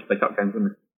 he'd only play cup games,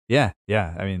 wouldn't he?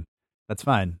 Yeah. I mean, that's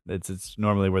fine. It's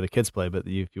normally where the kids play, but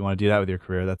if you want to do that with your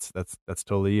career, that's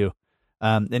totally you.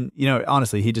 And you know,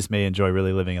 honestly, he just may enjoy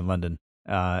really living in London,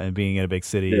 and being in a big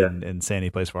city, and saying he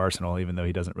plays for Arsenal, even though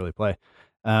he doesn't really play.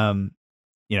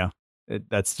 You know,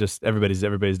 that's just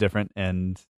everybody's different,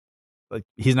 and like,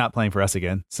 he's not playing for us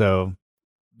again, so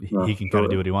he can kind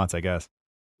of do what he wants, I guess.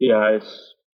 Yeah,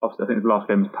 it's obviously, I think the last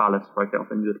game was Palace, break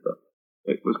out injured, but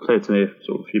it was clear to me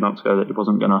sort of a few months ago that he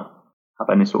wasn't going to have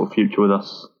any sort of future with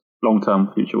us,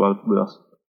 long-term future with us.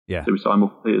 Yeah. So we signed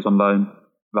him. He was on loan.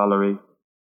 Valerie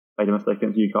made a mistake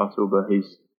against Newcastle, but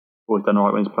he's always done all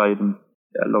right when he's played, and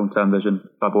long-term vision.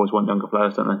 Club always want younger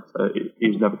players, don't they? So he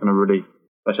was never going to really,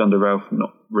 especially under Ralph,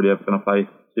 not really ever going to play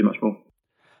too much more.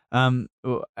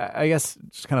 Well, I guess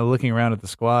just kind of looking around at the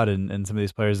squad and some of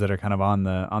these players that are kind of on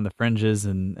the fringes,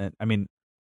 and I mean,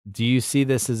 do you see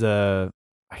this as an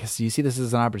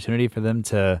opportunity for them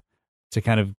to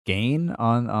kind of gain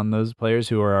on those players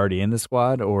who are already in the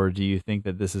squad, or do you think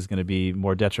that this is going to be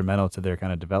more detrimental to their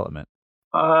kind of development?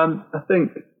 I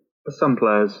think for some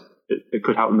players it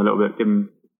could help them a little bit,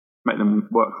 make them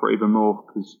work for it even more,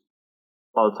 because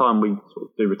by the time we sort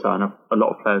of do return, a lot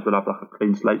of players will have like a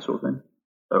clean slate sort of thing.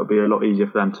 So it'll be a lot easier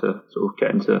for them to sort of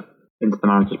get into the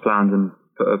manager's plans and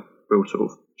put a real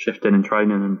sort of shift in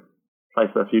training and play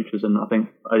for their futures. And I think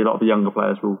a lot of the younger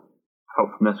players will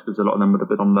help from this, because a lot of them would have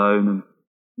been on loan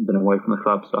and been away from the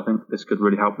club. So I think this could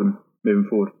really help them moving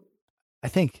forward. I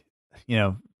think, you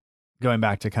know, going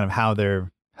back to kind of how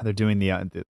they're doing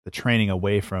the training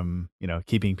away from, you know,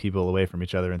 keeping people away from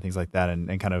each other and things like that,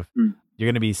 and kind of you're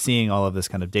going to be seeing all of this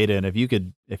kind of data. And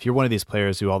if you're one of these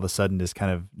players who all of a sudden is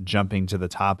kind of jumping to the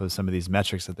top of some of these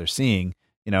metrics that they're seeing,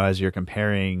 you know, as you're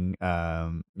comparing,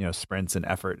 you know, sprints and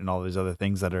effort and all these other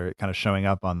things that are kind of showing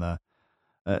up on the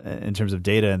in terms of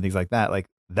data and things like that, like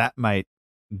that might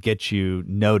get you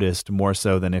noticed more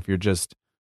so than if you're just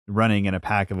running in a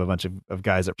pack of a bunch of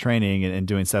guys up training and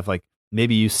doing stuff. Like,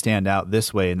 maybe you stand out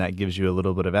this way and that gives you a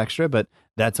little bit of extra, but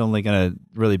that's only going to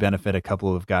really benefit a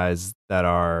couple of guys that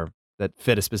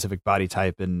fit a specific body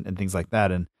type and things like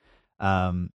that. And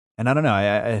I don't know.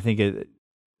 I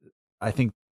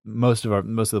think most of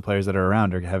the players that are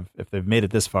around if they've made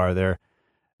it this far,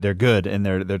 they're good, and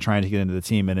they're trying to get into the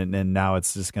team, and now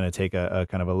it's just going to take a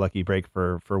kind of a lucky break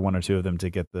for one or two of them to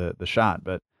get the shot.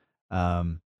 But I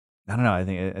don't know. I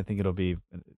think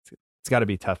it's got to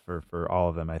be tough for all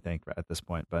of them, I think, at this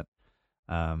point. But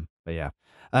yeah,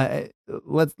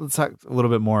 let's talk a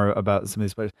little bit more about some of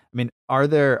these players. I mean, are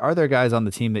there guys on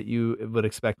the team that you would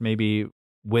expect maybe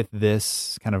with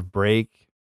this kind of break,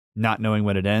 not knowing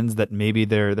when it ends, that maybe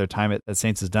their time at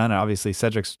Saints is done? Obviously,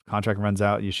 Cedric's contract runs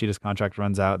out, Yoshida's contract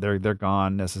runs out. They're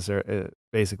gone necessarily,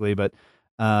 basically. But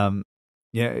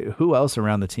yeah, who else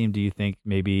around the team do you think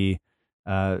maybe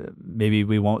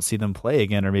we won't see them play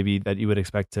again, or maybe that you would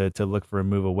expect to look for a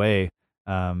move away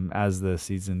as the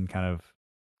season kind of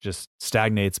just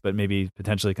stagnates, but maybe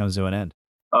potentially comes to an end?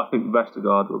 I think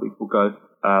Vestergaard will go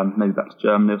maybe back to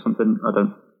Germany or something. I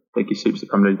don't think he suits the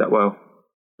Premier League that well,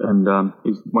 and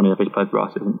he's one of the big players for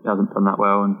us. He hasn't done that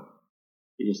well, and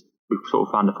we've sort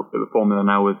of found a bit of a formula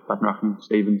now with Badnach and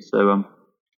Stevens. So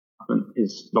I think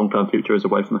his long-term future is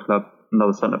away from the club.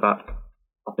 Another centre back,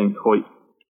 I think Hoyt.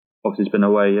 Obviously, he's been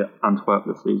away at Antwerp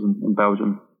this season in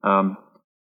Belgium.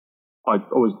 I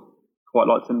always quite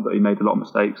liked him, but he made a lot of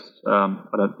mistakes.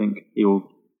 I don't think he will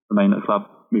remain at the club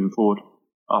moving forward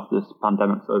after this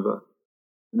pandemic's over.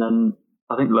 And then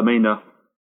I think Lamina,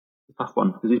 a tough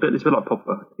one, because he's a bit like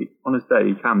Pogba. On his day,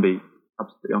 he can be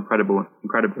absolutely incredible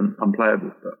and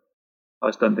unplayable, but I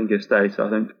just don't think he'll stay. So I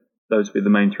think those will be the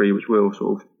main three which will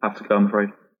sort of have to go, I'm afraid.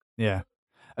 Yeah.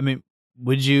 I mean,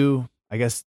 would you, I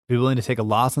guess, be willing to take a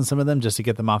loss on some of them just to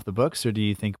get them off the books, or do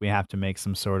you think we have to make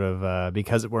some sort of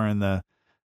because we're in the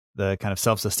kind of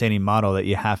self-sustaining model that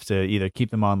you have to either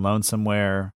keep them on loan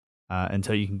somewhere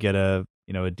until you can get a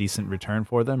decent return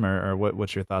for them, or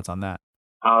what's your thoughts on that?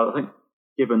 I think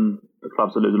given the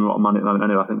clubs are losing a lot of money at the moment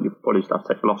anyway, I think you probably just have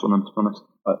to take a loss on them, to be honest.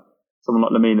 But someone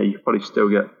like Lamina, you probably still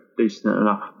get decent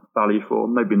enough value for,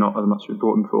 maybe not as much as we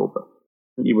bought him for, but I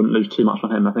think you wouldn't lose too much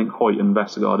on him. I think Hoyt and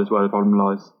Vestergaard is where the problem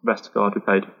lies. Vestergaard, we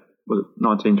paid, was it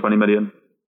 19-20 million?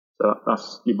 So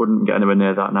you wouldn't get anywhere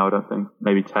near that now, I don't think.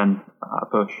 Maybe 10 at a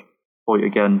push. Hoyt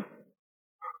again,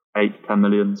 8-10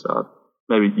 million. So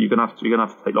maybe you're gonna have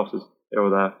to take losses here or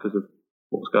there because of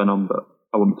what's going on, but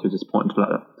I wouldn't be too disappointed to let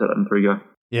them three go.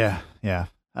 Yeah.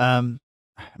 I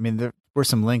mean, there were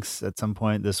some links at some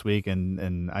point this week,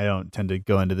 and I don't tend to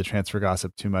go into the transfer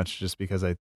gossip too much just because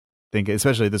I think,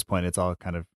 especially at this point, it's all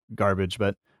kind of garbage.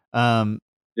 But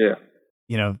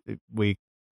we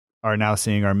are now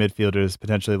seeing our midfielders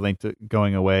potentially linked to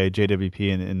going away,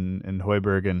 JWP and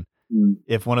Højbjerg, and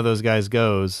if one of those guys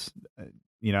goes,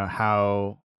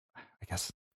 how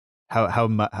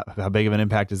big of an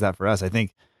impact is that for us? I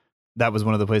think that was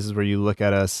one of the places where you look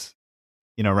at us,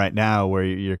 right now, where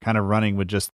you're kind of running with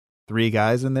just three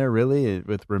guys in there, really,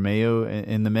 with Romeo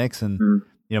in the mix, and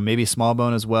maybe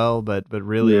Smallbone as well, but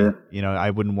really, I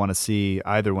wouldn't want to see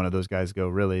either one of those guys go,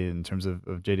 really, in terms of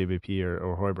JWP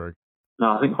or Højbjerg.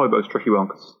 No, I think Højbjerg's a tricky one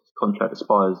because his contract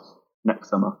expires next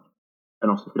summer,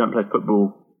 and also if you don't play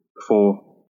football before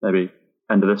maybe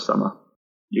end of this summer,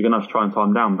 you're going to have to try and tie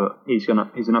him down. But he's an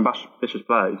ambitious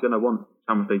player. He's going to want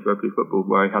Champions League Europa League football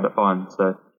where he had it fine.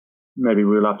 So maybe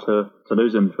we'll have to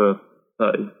lose him for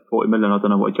 30, 40 million. I don't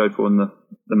know what he'd go for in the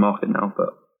market now, but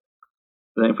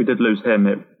I think if we did lose him,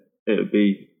 it would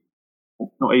be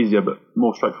not easier, but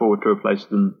more straightforward to replace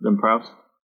than Prowse.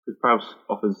 Because Prowse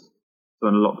offers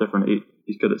something a lot different.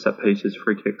 He's good at set pieces,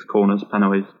 free kicks, corners,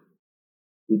 penalties.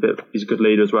 He's a good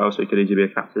leader as well, so he could easily be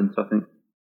a captain. So I think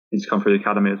he's come through the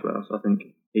academy as well. So I think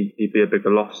he'd be a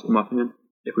bigger loss, in my opinion,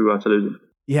 if we were to lose him.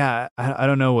 Yeah, I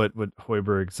don't know what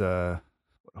Højbjerg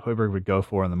would go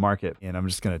for in the market, and I'm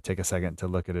just going to take a second to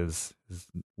look at his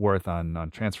worth on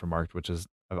Transfermarkt, which is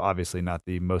obviously not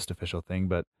the most official thing,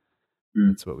 but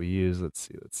that's what we use. Let's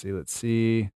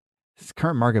see. His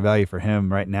current market value for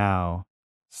him right now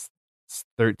is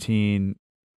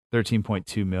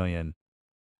 13.2 million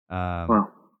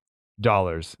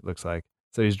dollars. It looks like.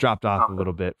 So he's dropped off a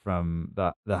little bit from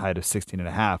the height of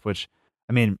 16.5, which,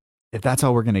 I mean, if that's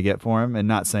all we're going to get for him, and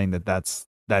not saying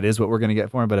that is what we're going to get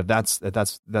for him, but if that's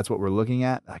what we're looking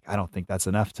at, like, I don't think that's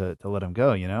enough to let him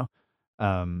go,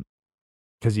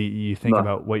 because you think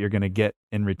about what you're going to get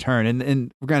in return,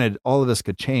 and granted, all of this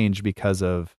could change because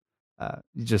of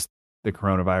just the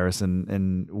coronavirus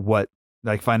and what,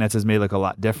 like, finances may look a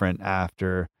lot different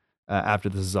after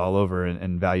this is all over,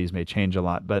 and values may change a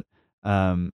lot, but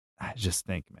I just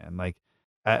think, man, like,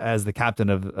 as the captain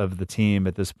of the team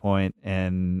at this point,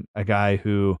 and a guy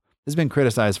who has been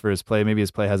criticized for his play, maybe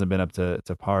his play hasn't been up to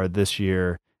par this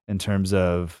year in terms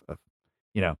of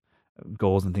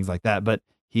goals and things like that, but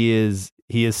he is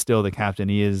still the captain.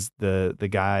 He is the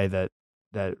guy that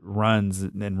runs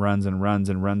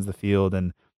the field,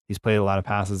 and he's played a lot of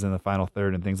passes in the final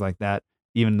third and things like that,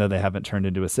 even though they haven't turned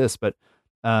into assists. But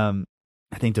I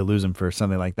think to lose him for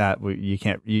something like that,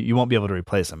 you won't be able to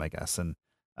replace him, I guess, and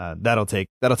that'll take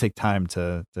time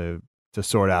to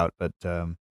sort out. But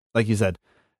like you said,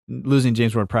 losing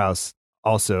James Ward-Prowse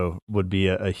also would be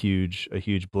a huge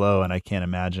blow, and I can't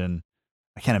imagine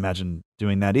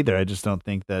doing that either. I just don't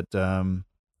think that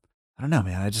I don't know,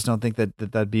 man. I just don't think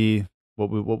that'd be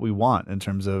what we want in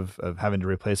terms of having to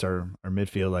replace our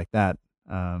midfield like that.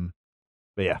 But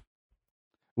yeah.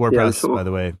 Ward-Prowse, by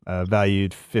the way,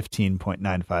 valued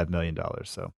 $15.95 million.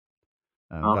 So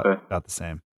about the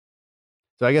same.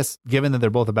 So I guess, given that they're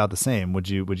both about the same, would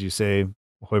you say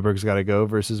Højbjerg's got to go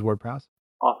versus Ward-Prowse?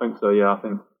 I think so. Yeah, I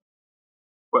think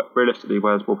realistically,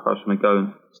 where's Ward-Prowse going to go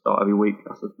and start every week?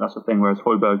 That's the thing. Whereas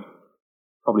Højbjerg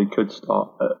probably could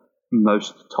start at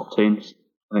most top teams.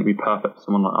 I think it'd be perfect for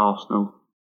someone like Arsenal,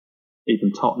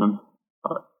 even Tottenham.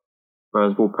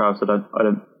 Whereas Ward-Prowse, I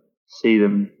don't see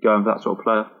them going for that sort of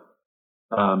player.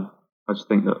 I just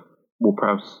think that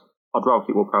Ward-Prowse, I'd rather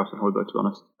keep Ward-Prowse than Højbjerg, to be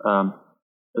honest.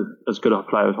 As good a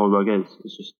player as Højbjerg is,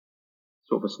 it's just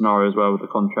sort of a scenario as well with the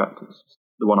contract. It's just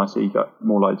the one I see got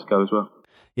more likely to go as well.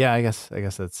 Yeah, I guess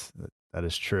that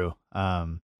is true.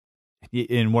 In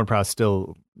Ward-Prowse,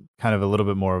 still kind of a little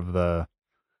bit more of the,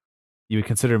 you would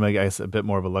consider him, I guess, a bit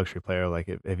more of a luxury player. Like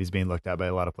if he's being looked at by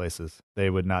a lot of places, they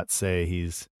would not say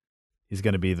he's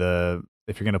going to be the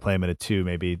if you're going to play him at a 2,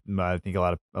 maybe I think a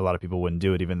lot of people wouldn't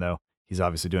do it, even though he's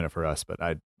obviously doing it for us. But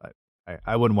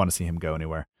I wouldn't want to see him go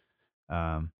anywhere.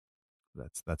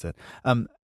 That's it.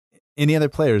 Any other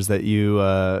players that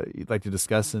you'd like to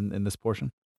discuss in this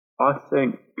portion? I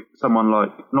think someone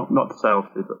like not to say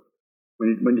obviously, but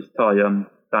when you tie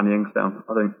Danny Ings down,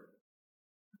 I think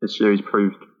this year he's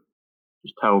proved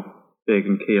just how big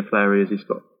and key a player he is. He's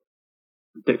got a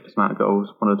ridiculous amount of goals,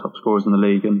 one of the top scorers in the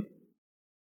league, and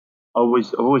I've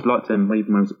always liked him,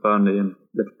 even when he was at Burnley and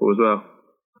Liverpool as well.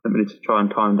 I think we need to try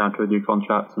and tie him down to a new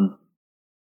contract, and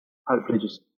hopefully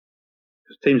just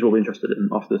because teams will be interested in him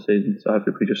after the season. So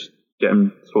hopefully we just get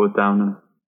him sorted down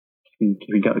and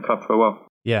we get the club for a while.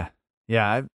 Yeah.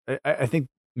 I think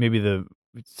maybe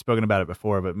we've spoken about it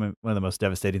before, but one of the most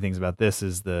devastating things about this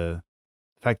is the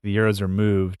fact that the Euros are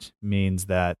moved means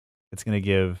that it's going to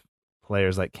give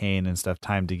players like Kane and stuff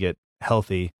time to get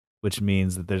healthy, which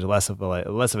means that there's less of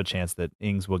a chance that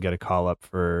Ings will get a call up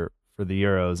for the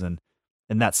Euros, and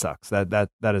that sucks. That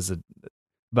is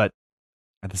but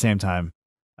at the same time,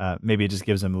 maybe it just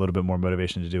gives him a little bit more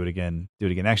motivation to do it again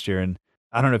next year. And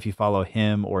I don't know if you follow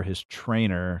him or his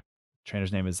trainer.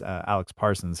 Trainer's name is Alex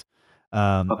Parsons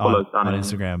on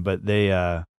Instagram, but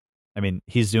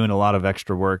he's doing a lot of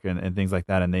extra work and things like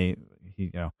that. And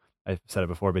I've said it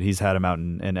before, but he's had him out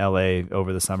in LA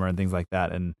over the summer and things like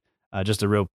that. And just a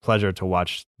real pleasure to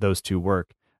watch those two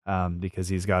work because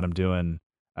he's got him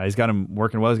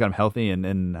working well. He's got him healthy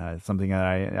and something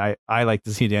that I like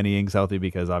to see Danny Ings healthy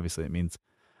because obviously it means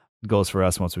goals for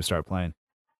us once we start playing.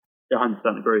 Yeah,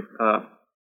 100% agree.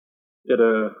 He had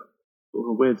a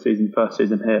weird first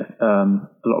season here. A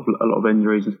lot of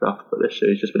injuries and stuff, but this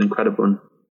year he's just been incredible and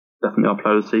definitely our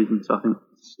player of the season. So I think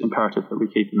it's imperative that we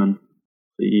keep him, and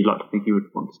you'd like to think he would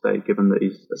want to stay, given that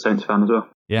he's a Saints fan as well.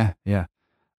 Yeah.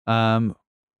 I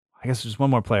guess just one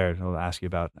more player I'll ask you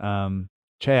about.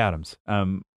 Che Adams.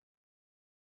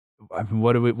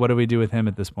 What do we do with him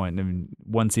at this point? I mean,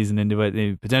 one season into it,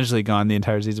 he potentially gone the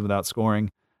entire season without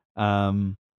scoring.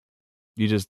 You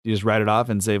just write it off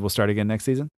and say we'll start again next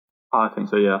season? I think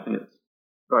so. Yeah, I think it's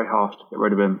very harsh to get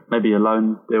rid of him. Maybe a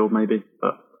loan deal,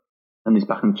 but then he's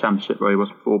back in the Championship where he was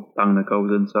before, banging the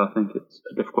goals in. So I think it's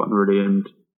a difficult one really. And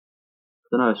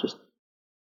I don't know, it's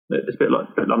a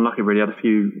bit unlucky really. He had a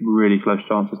few really close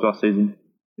chances last season.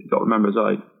 You've got to remember as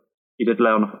well, he did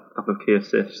lay on a couple of key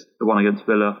assists. The one against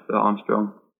Villa for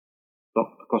Armstrong,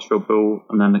 crossfield ball,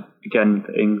 and then again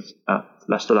for Ings at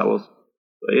Leicester. That was.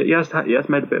 He has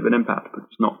made a bit of an impact, but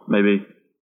it's not maybe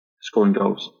scoring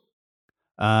goals.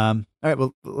 All right,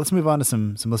 well, let's move on to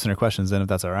some listener questions then, if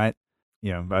that's all right.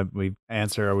 We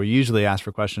usually ask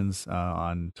for questions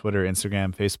on Twitter,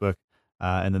 Instagram, Facebook,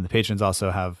 and then the patrons also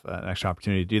have an extra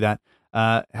opportunity to do that.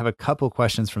 Have a couple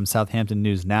questions from Southampton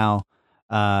News Now.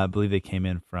 I believe they came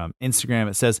in from Instagram.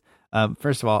 It says,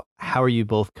 first of all, how are you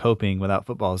both coping without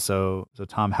football? So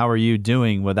Tom, how are you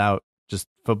doing without just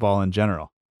football in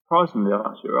general? Surprisingly, I'm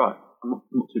actually right. I'm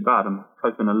not too bad. I'm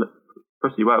coping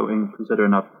pretty well,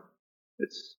 considering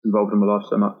it's involved in my life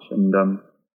so much, and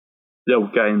the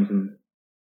old games and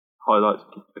highlights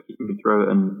are keeping me through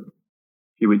it. And a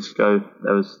few weeks ago,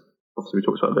 there was obviously we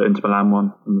talked about the Inter Milan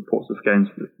one and the Portsmouth games,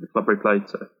 the club we played,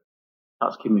 so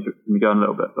that's keeping me going a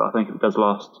little bit. But I think if it does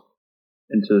last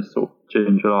into sort of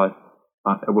June, July,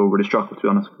 I will really struggle, to be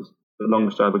honest, because the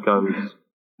longest I ever go is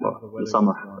the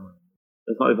summer.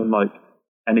 There's not even like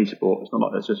any sport. It's not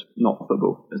like there's just not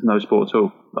football. There's no sport at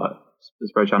all.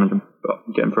 It's very challenging, but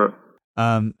I'm getting through it.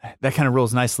 That kind of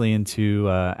rolls nicely into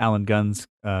Alan Guns,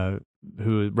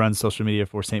 who runs social media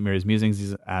for St. Mary's Musings.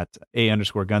 He's at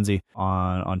 @A_Gunsy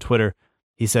on Twitter.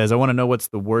 He says, I want to know what's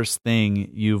the worst thing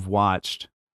you've watched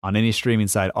on any streaming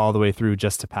site all the way through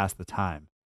just to pass the time.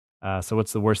 So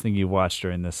what's the worst thing you've watched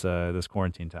during this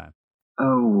quarantine time?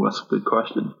 Oh, that's a good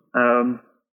question.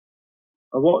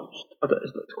 I watched,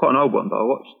 it's quite an old one, but I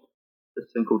watched this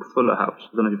thing called Fuller House.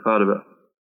 I don't know if you've heard of it,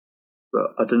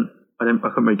 but I couldn't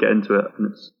really get into it,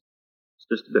 and it's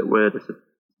just a bit weird. It's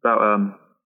about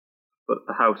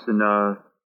a house in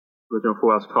original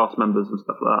Full House cast members and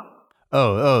stuff like that.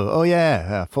 Oh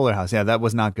yeah, Fuller House. Yeah, that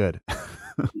was not good.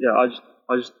 Yeah,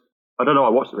 I don't know. I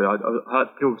watched it. I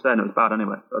heard people saying it was bad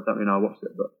anyway. So I don't really know I watched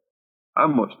it, but I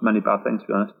haven't watched many bad things, to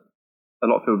be honest. A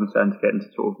lot of people have been saying to get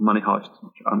into sort of money heists,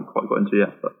 which I haven't quite got into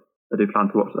yet, but I do plan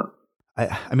to watch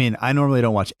that. I mean, I normally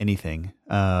don't watch anything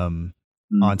on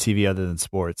TV other than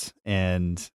sports,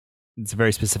 and it's a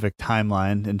very specific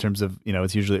timeline in terms of,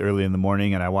 it's usually early in the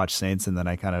morning, and I watch Saints, and then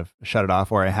I kind of shut it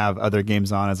off, or I have other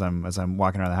games on as I'm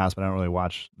walking around the house, but I don't really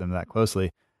watch them that closely.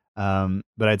 But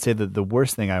I'd say that the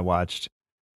worst thing I watched,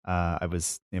 my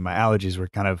allergies were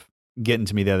kind of getting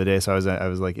to me the other day. So I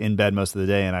was like in bed most of the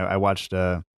day, and I watched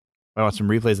some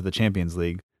replays of the Champions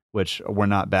League, which were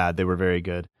not bad. They were very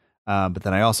good. But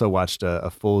then I also watched a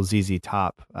full ZZ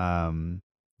Top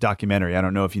documentary. I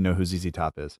don't know if you know who ZZ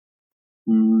Top is.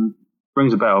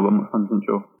 Rings a bell, but I'm not 100%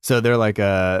 sure. So they're like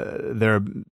they're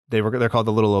called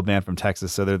the Little Old Band from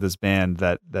Texas. So they're this band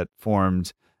that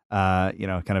formed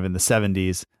kind of in the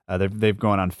 70s. They've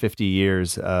gone on 50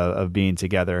 years of being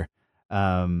together.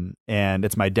 And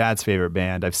it's my dad's favorite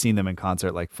band. I've seen them in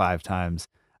concert like 5 times.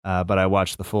 But I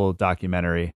watched the full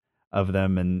documentary of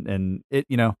them, and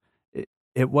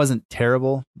it wasn't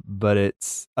terrible, but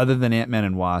it's, other than Ant-Man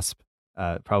and Wasp,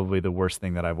 probably the worst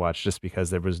thing that I've watched, just because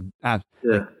there was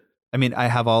I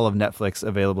have all of Netflix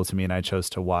available to me, and I chose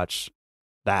to watch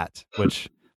that, which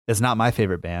is not my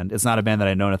favorite band. It's not a band that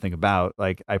I know nothing about.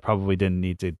 Like, I probably didn't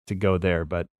need to go there,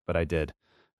 but I did.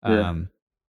 And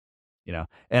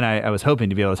I was hoping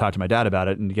to be able to talk to my dad about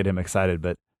it and get him excited,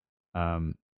 but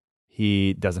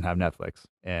he doesn't have Netflix,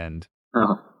 and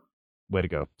way to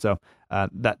go. So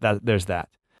that there's that.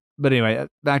 But anyway,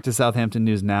 back to Southampton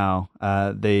news now.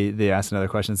 They asked another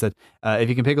question. It said, if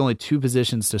you can pick only 2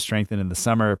 positions to strengthen in the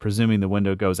summer, presuming the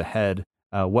window goes ahead,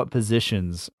 what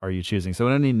positions are you choosing? So,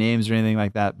 not any names or anything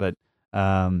like that, but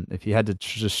if you had to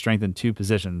just strengthen 2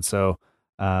 positions, so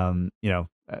where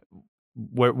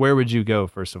would you go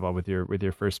first of all with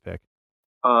your first pick?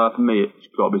 For me, it's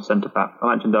got to be centre back. I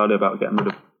mentioned earlier about getting rid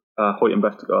of Hoyt and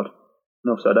Vestergaard,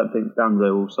 and also I don't think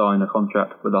Danzo will sign a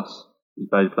contract with us. He's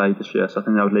barely played this year, so I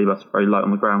think that would leave us very light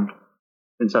on the ground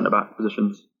in centre-back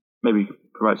positions. Maybe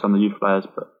promote some of the youth players,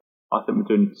 but I think we're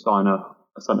doing to sign a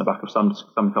centre-back of some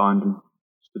kind, and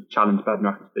just to challenge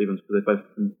Bednareck and Stevens, because they've both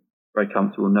been very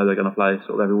comfortable and know they're going to play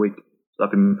sort of every week. So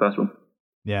that'd be my first one.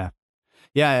 Yeah,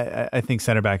 I think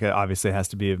centre-back obviously has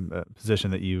to be a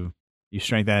position that you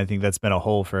strengthen. I think that's been a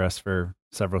hole for us for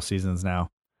several seasons now.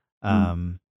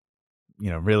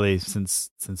 Really since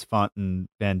Font and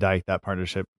Van Dijk, that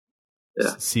partnership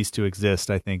ceased to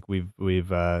exist. I think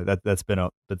that's been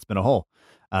a hole.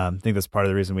 I think that's part of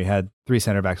the reason we had 3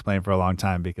 center backs playing for a long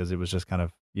time, because it was just kind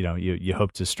of, you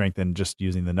hope to strengthen just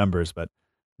using the numbers, but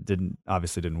it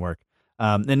obviously didn't work.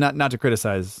 And not to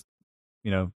criticize,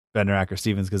 Bednareck or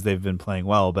Stevens, because they've been playing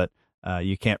well, but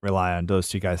you can't rely on those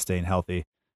 2 guys staying healthy,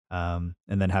 and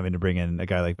then having to bring in a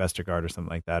guy like Vestergaard or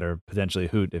something like that, or potentially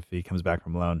Hoot if he comes back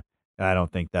from loan. I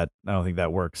don't think that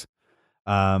works.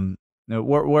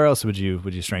 Where else would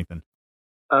you strengthen?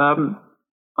 I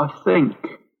think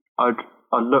I'd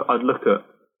look at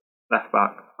left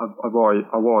back. I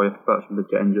worry if Bertrand did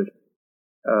get injured.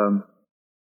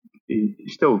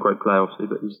 He's still a great player, obviously,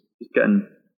 but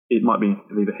he might be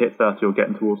either hit 30 or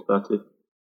getting towards 30.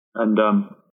 And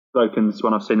Lokins,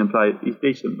 when I've seen him play, he's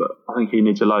decent, but I think he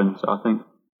needs a loan. So I think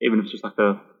even if it's just like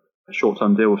a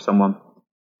short-term deal with someone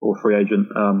or a free agent,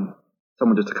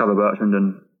 someone just to cover Bertrand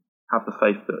and have the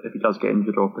faith that if he does get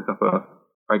injured or pick up a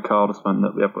red card or something,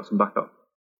 that we have got some backup.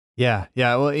 Yeah.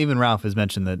 Well, even Ralph has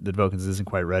mentioned that Vokins isn't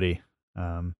quite ready.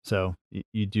 So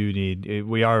you do need.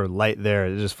 We are light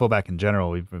there. Just fullback in general,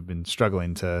 we've been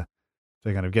struggling to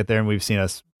kind of get there, and we've seen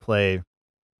us play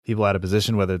people out of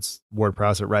position, whether it's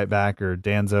Ward-Prowse at right back or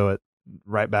Danzo at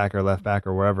right back or left back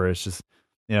or wherever. It's just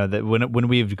that when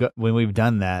we've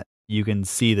done that, you can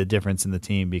see the difference in the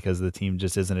team, because the team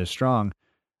just isn't as strong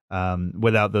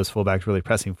without those fullbacks really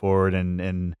pressing forward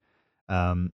and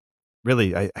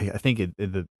really, I think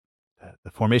the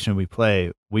formation we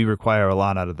play, we require a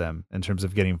lot out of them in terms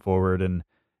of getting forward and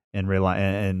rely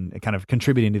and kind of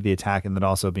contributing to the attack, and then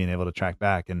also being able to track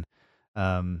back. And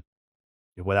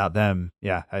without them,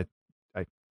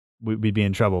 we'd be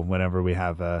in trouble whenever we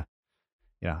have I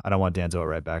don't want Danzo at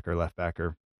right back or left back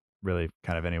or really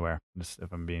kind of anywhere, just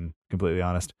if I'm being completely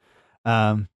honest.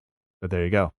 But there you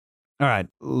go. All right,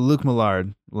 Luke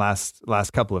Millard, last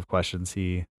couple of questions.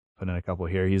 He put in a couple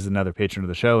here. He's another patron of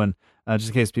the show, and just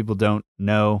in case people don't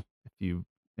know, if you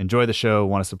enjoy the show,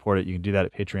 want to support it, you can do that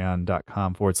at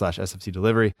patreon.com/SFC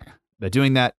delivery. By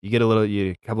doing that, you get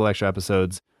a couple extra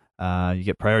episodes. You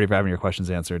get priority for having your questions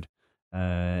answered,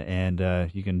 and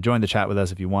you can join the chat with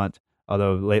us if you want.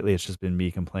 Although lately it's just been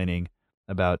me complaining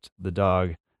about the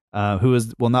dog, who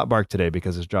will not bark today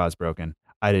because his jaw is broken.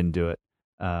 I didn't do it,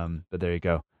 but there you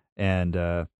go.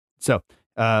 And so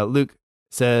Luke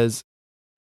says,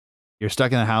 you're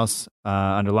stuck in the house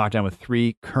under lockdown with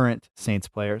 3 current Saints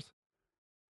players.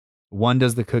 One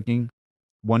does the cooking,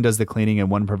 one does the cleaning, and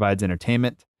one provides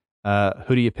entertainment.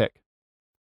 Who do you pick?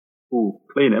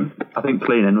 Cleaning. I think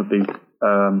cleaning would be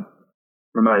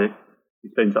Romeo. He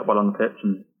cleans up well on the pitch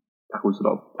and tackles a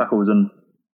lot of tackles and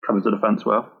covers the defence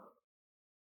well.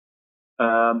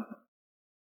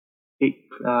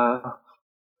 I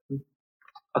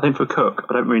think for Cook,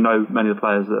 I don't really know many of the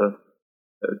players that are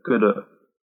good at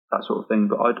that sort of thing,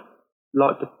 but I'd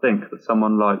like to think that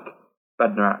someone like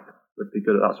Bednarak would be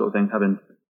good at that sort of thing, having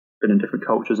been in different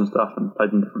cultures and stuff and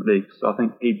played in different leagues. So I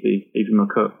think he'd be my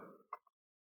Cook.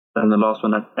 And the last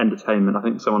one, entertainment. I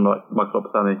think someone like Michael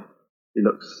Obafemi,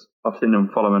 I've seen him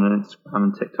following on Instagram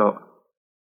and TikTok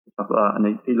and stuff like that,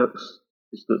 and he looks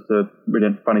just a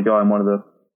really funny guy and one of a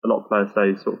lot of players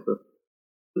say sort of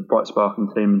the bright spark in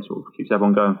the team and sort of keeps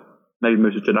everyone going. Maybe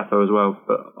Musa Djenepo as well,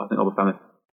 but I think Obafemi.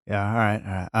 Yeah, all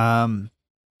right.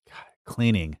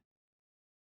 Cleaning.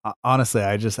 Honestly,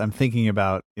 I'm thinking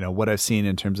about, what I've seen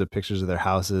in terms of pictures of their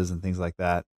houses and things like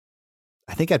that.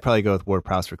 I think I'd probably go with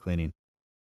Ward-Prowse for cleaning.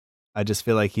 I just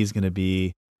feel like he's going to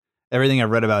be everything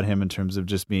I've read about him in terms of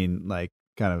just being like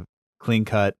kind of clean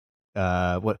cut.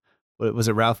 What was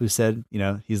it? Ralph who said,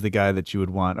 he's the guy that you would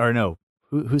want, or no,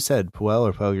 who said Puel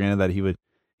or Pellegrino that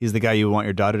he's the guy you would want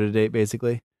your daughter to date,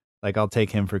 basically. Like, I'll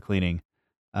take him for cleaning.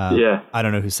 Yeah. I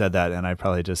don't know who said that, and I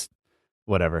probably just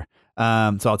whatever.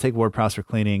 So I'll take Ward-Prowse for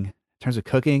cleaning. In terms of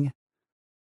cooking,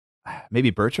 maybe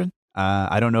Bertrand.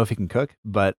 I don't know if he can cook,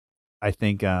 but I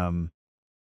think I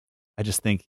just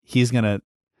think he's gonna.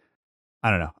 I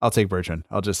don't know. I'll take Bertrand.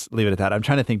 I'll just leave it at that. I'm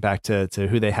trying to think back to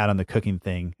who they had on the cooking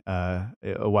thing a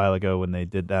while ago when they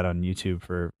did that on YouTube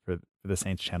for the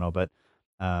Saints channel, but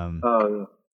I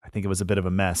think it was a bit of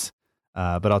a mess.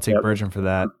 But I'll take Bertrand for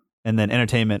that. And then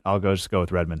entertainment, I'll just go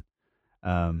with Redmond.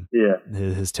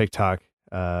 His TikTok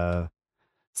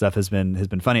stuff has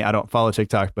been funny. I don't follow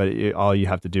TikTok, but all you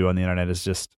have to do on the internet is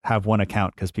just have one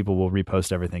account because people will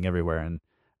repost everything everywhere. And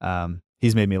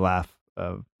he's made me laugh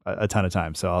a ton of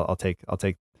times. So I'll take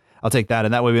that,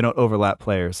 and that way we don't overlap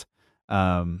players.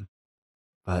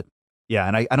 But yeah,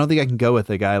 and I don't think I can go with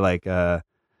a guy like I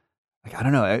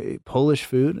don't know, Polish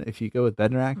food. If you go with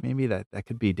Bednarak, maybe that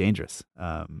could be dangerous.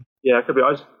 Yeah, it could be.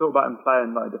 I just thought about him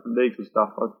playing like different leagues and stuff.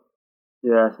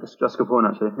 It's just a good point,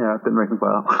 actually. Yeah, I didn't really think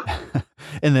about that.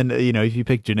 And then, if you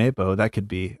pick Djenepo, that could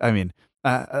be,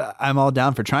 I'm all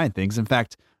down for trying things. In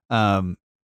fact, I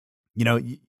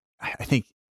think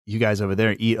you guys over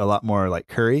there eat a lot more like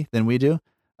curry than we do.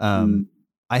 I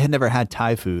had never had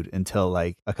Thai food until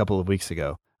like a couple of weeks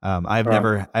ago.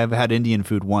 I've had Indian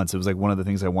food once. It was like one of the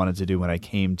things I wanted to do when I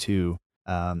came to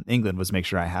England was make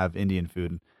sure I have Indian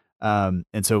food.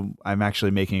 And so I'm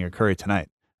actually making a curry tonight.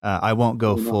 I won't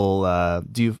go full.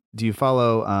 Do you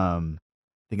follow? I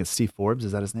think it's Steve Forbes.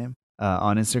 Is that his name?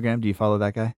 On Instagram. Do you follow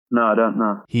that guy? No, I don't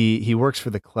know. He works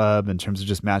for the club in terms of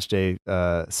just match day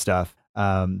stuff.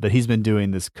 But he's been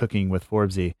doing this cooking with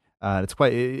Forbesy. It's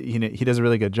quite. He does a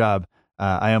really good job.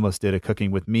 I almost did a cooking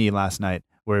with me last night,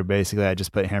 where basically I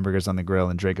just put hamburgers on the grill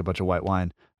and drank a bunch of white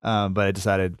wine. But I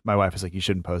decided, my wife was like, you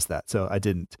shouldn't post that, so I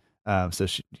didn't. So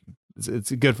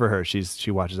it's good for her. She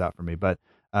watches out for me, but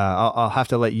I'll have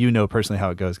to let you know personally how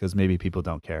it goes, because maybe people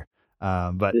don't care.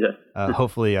 But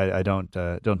hopefully I don't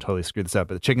totally screw this up.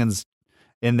 But the chicken's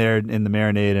in there in the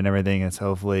marinade and everything, and so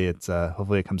hopefully it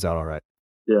comes out all right.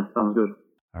 Yeah, sounds good.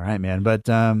 All right, man. But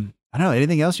I don't know,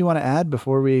 anything else you want to add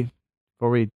before we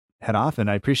head off? And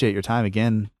I appreciate your time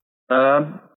again.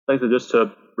 Basically, just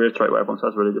to reiterate what everyone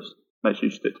says, really, just make sure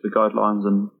you stick to the guidelines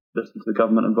and listen to the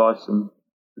government advice and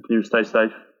continue to stay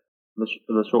safe for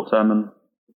the short term, and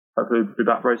hopefully be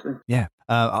back very soon. Yeah.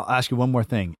 I'll ask you one more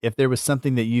thing. If there was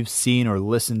something that you've seen or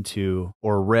listened to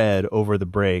or read over the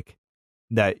break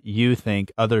that you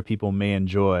think other people may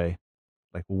enjoy,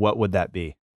 like, what would that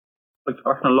be? I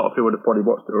reckon a lot of people would have probably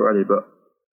watched it already, but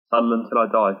Sunderland Till I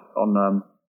Die on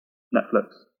Netflix.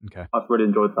 Okay. I've really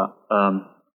enjoyed that.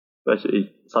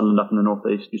 Basically, Sunderland up in the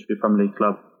northeast used to be a Premier League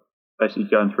club. Basically,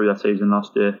 going through their season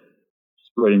last year,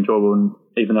 just really enjoyable. And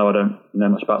even though I don't know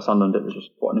much about Sunderland, it was just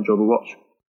quite an enjoyable watch.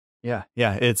 Yeah.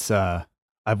 It's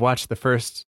I've watched the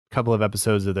first couple of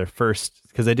episodes of their first,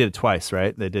 because they did it twice,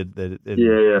 right?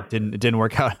 It didn't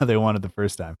work out how they wanted the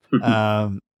first time.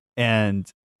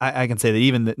 And I can say that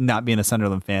even not being a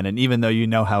Sunderland fan, and even though you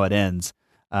know how it ends,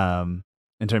 in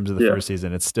terms of the first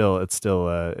season, it's still it's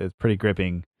pretty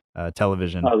gripping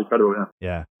television. That was incredible,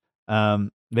 yeah.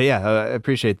 But yeah, I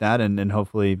appreciate that, and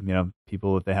hopefully,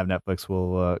 people, if they have Netflix,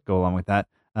 will go along with that.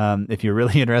 If you're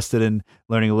really interested in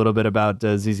learning a little bit about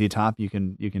ZZ Top, you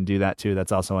can do that too.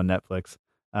 That's also on Netflix.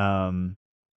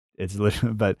 It's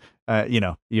literally, but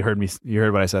you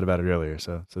heard what I said about it earlier,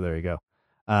 so there you go.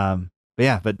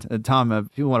 But Tom,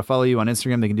 if people want to follow you on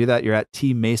Instagram, they can do that. You're at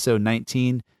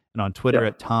tmaso19, and on Twitter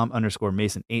at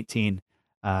Tom_Mason18.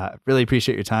 Really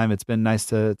appreciate your time. It's been nice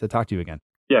to talk to you again.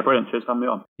 Yeah, brilliant. Cheers for having me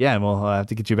on. Yeah, and we'll have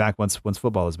to get you back once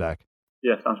football is back.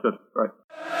 Yeah, sounds good. Right.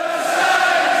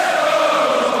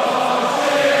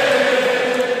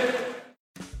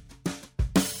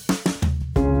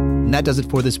 And that does it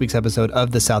for this week's episode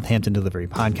of the Southampton Delivery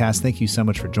Podcast. Thank you so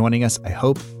much for joining us. I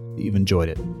hope that you've enjoyed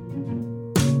it.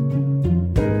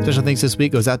 Special thanks this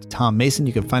week goes out to Tom Mason.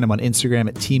 You can find him on Instagram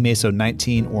at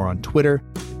tmaso19 or on Twitter,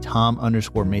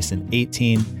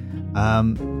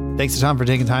 Tom_Mason18. Thanks to Tom for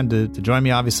taking time to join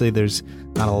me. Obviously, there's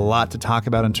not a lot to talk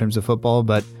about in terms of football,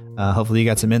 but hopefully you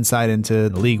got some insight into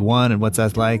the League One and what's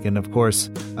that like. And of course,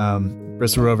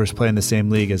 Bristol Rovers play in the same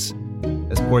league as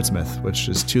Portsmouth, which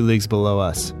is 2 leagues below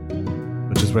us,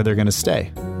 which is where they're going to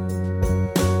stay.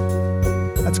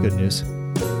 That's good news.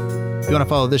 If you want to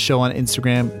follow this show on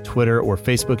Instagram, Twitter, or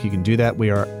Facebook, you can do that. We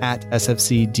are at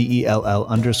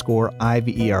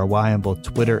SFCDELL_IVERY on both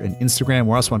Twitter and Instagram.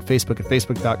 We're also on Facebook at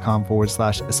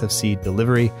facebook.com/SFC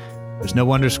Delivery. There's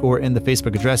no underscore in the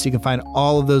Facebook address. You can find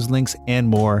all of those links and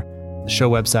more. The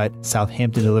show website,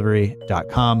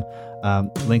 southamptondelivery.com.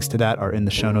 Links to that are in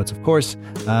the show notes, of course.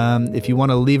 If you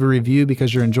want to leave a review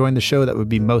because you're enjoying the show, that would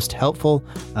be most helpful.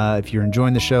 If you're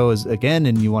enjoying the show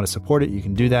and you want to support it, you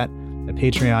can do that at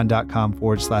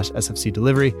patreon.com/SFC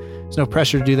Delivery. There's no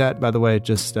pressure to do that, by the way.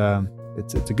 Just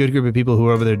it's a good group of people who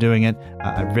are over there doing it.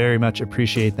 I very much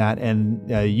appreciate that. And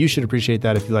you should appreciate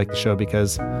that if you like the show,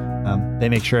 because they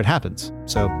make sure it happens.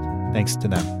 So thanks to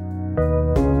them.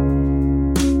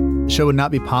 The show would not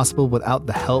be possible without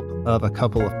the help of a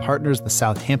couple of partners. The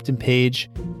Southampton Page.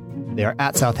 They are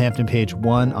at Southampton Page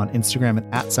 1 on Instagram and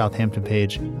at Southampton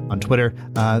Page on Twitter.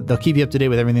 They'll keep you up to date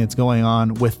with everything that's going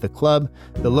on with the club.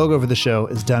 The logo for the show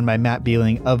is done by Matt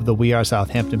Beeling of the We Are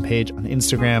Southampton page on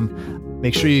Instagram.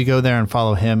 Make sure you go there and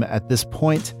follow him at this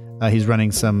point. He's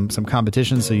running some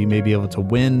competitions, so you may be able to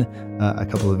win a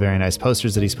couple of very nice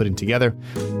posters that he's putting together.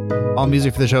 All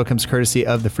music for the show comes courtesy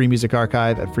of the Free Music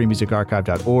Archive at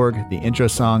freemusicarchive.org. The intro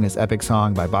song is Epic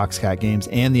Song by Boxcat Games,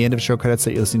 and the end of show credits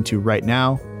that you're listening to right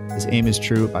now is Aim is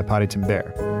True by Poddington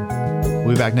Bear.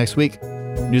 We'll be back next week.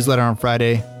 Newsletter on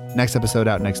Friday. Next episode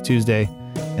out next Tuesday.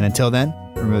 And until then,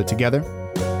 remember that together,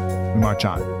 we march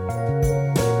on.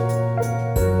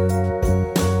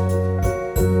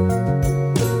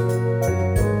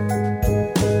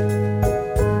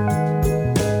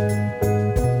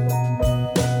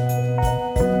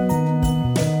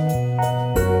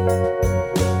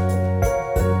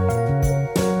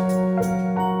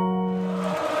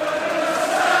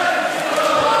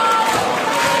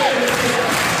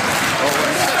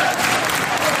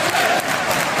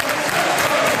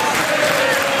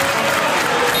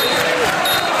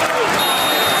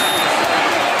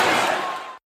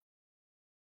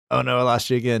 Oh no, I lost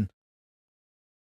you again.